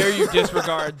 How dare you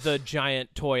disregard the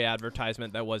giant toy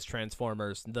advertisement that was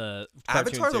Transformers, the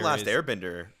cartoon Avatar: series. The Last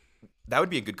Airbender. That would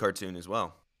be a good cartoon as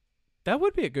well. That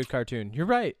would be a good cartoon. You're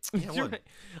right. Yeah, You're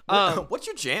right. What's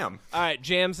your jam? All right,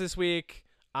 jams this week.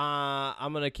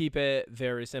 I'm going to keep it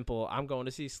very simple. I'm going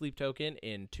to see Sleep Token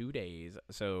in 2 days.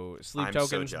 So Sleep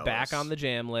Token's back on the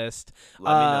jam list.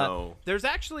 Let me know. There's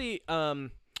actually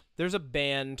there's a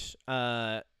band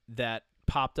that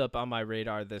popped up on my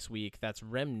radar this week that's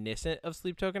reminiscent of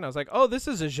Sleep Token. I was like, oh, this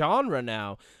is a genre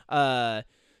now.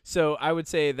 So I would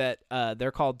say that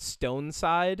they're called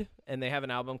Stoneside, and they have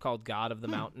an album called God of the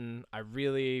Mountain. I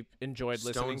really enjoyed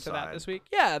listening to that this week.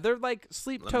 Yeah, they're like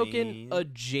Sleep Token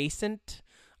adjacent.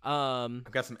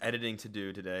 I've got some editing to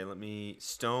do today. Let me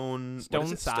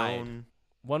Stoneside.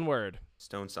 One word.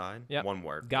 Stoneside. Yep. One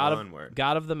word. God of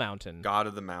the Mountain. God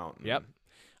of the Mountain. Yep.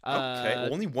 Okay.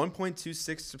 Only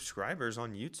 1.26 subscribers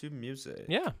on YouTube Music.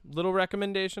 Yeah. Little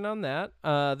recommendation on that.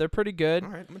 They're pretty good.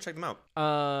 All right. I'm gonna check them out.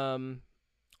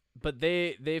 But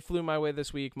they flew my way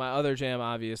this week. My other jam,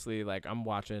 obviously, like I'm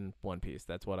watching One Piece.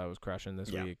 That's what I was crushing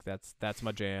this week. That's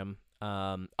my jam.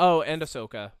 And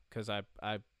Ahsoka, because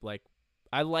I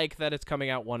like that it's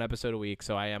coming out 1 episode a week,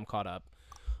 so I am caught up.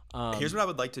 Here's what I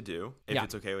would like to do, if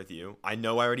it's okay with you. I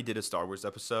know I already did a Star Wars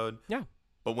episode. Yeah.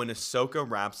 But when Ahsoka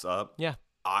wraps up,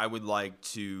 I would like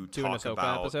to talk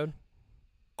about episode?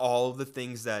 all of the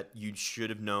things that you should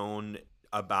have known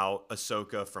about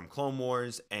Ahsoka from Clone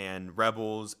Wars and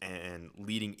Rebels and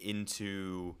leading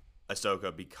into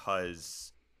Ahsoka,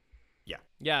 because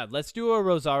yeah, let's do a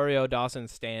Rosario Dawson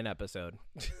Stan episode.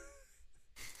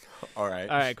 All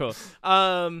right, cool.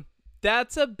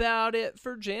 That's about it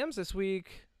for jams this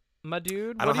week, my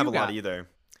dude. I don't have a lot either.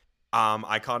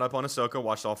 I caught up on Ahsoka,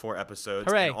 watched all 4 episodes.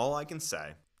 Hooray. And all I can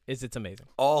say is it's amazing.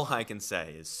 All I can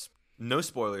say is, no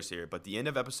spoilers here, but the end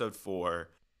of episode 4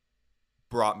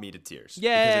 brought me to tears. Yay!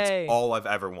 Because it's all I've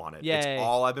ever wanted. Yay. It's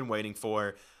all I've been waiting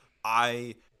for.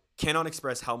 I cannot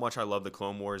express how much I love the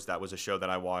Clone Wars. That was a show that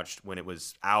I watched when it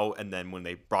was out, and then when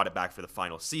they brought it back for the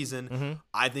final season. Mm-hmm.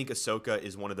 I think Ahsoka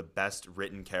is one of the best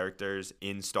written characters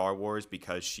in Star Wars,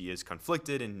 because she is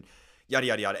conflicted and yada,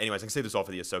 yada, yada. Anyways, I can say this all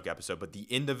for the Ahsoka episode, but the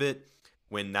end of it,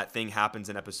 when that thing happens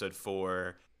in episode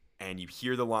 4 and you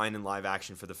hear the line in live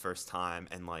action for the first time,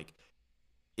 and like,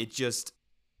 it just,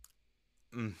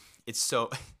 it's so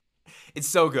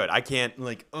good. I can't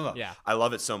I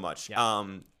love it so much. Yeah.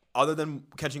 Other than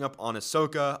catching up on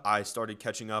Ahsoka, I started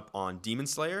catching up on Demon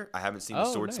Slayer. I haven't seen the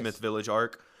Swordsmith Village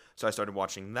arc, so I started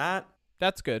watching that.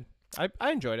 That's good.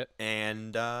 I enjoyed it.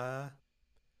 And I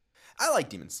like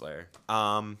Demon Slayer.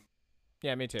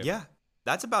 Yeah, me too. Yeah,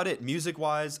 that's about it.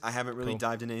 Music-wise, I haven't really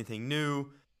dived into anything new.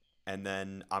 And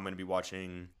then I'm going to be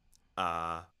watching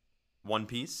One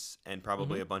Piece and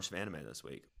probably a bunch of anime this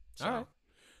week. So. All right.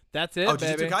 That's it,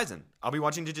 Jujutsu Kaisen. I'll be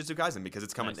watching Jujutsu Kaisen because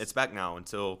it's coming. Nice. It's back now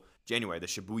until January, the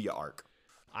Shibuya arc.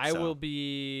 I will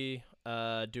be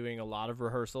doing a lot of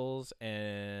rehearsals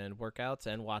and workouts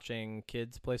and watching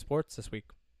kids play sports this week.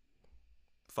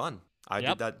 Fun. I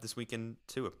did that this weekend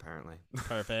too, apparently.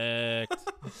 Perfect.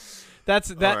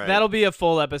 That'll be a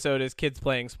full episode is kids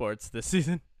playing sports this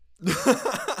season.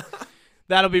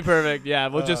 That'll be perfect. Yeah,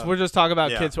 we'll just talk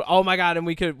about kids. Oh my god, and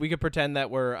we could pretend that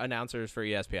we're announcers for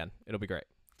ESPN. It'll be great.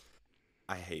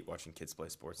 I hate watching kids play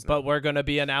sports now. But we're gonna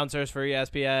be announcers for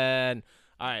ESPN.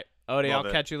 All right, Odie, I'll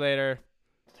catch you later.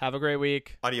 Have a great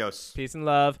week. Adios. Peace and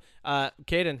love.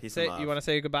 Caden, you want to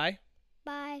say goodbye?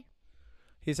 Bye.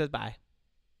 He says bye.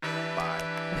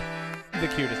 Bye. The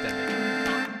cutest ending.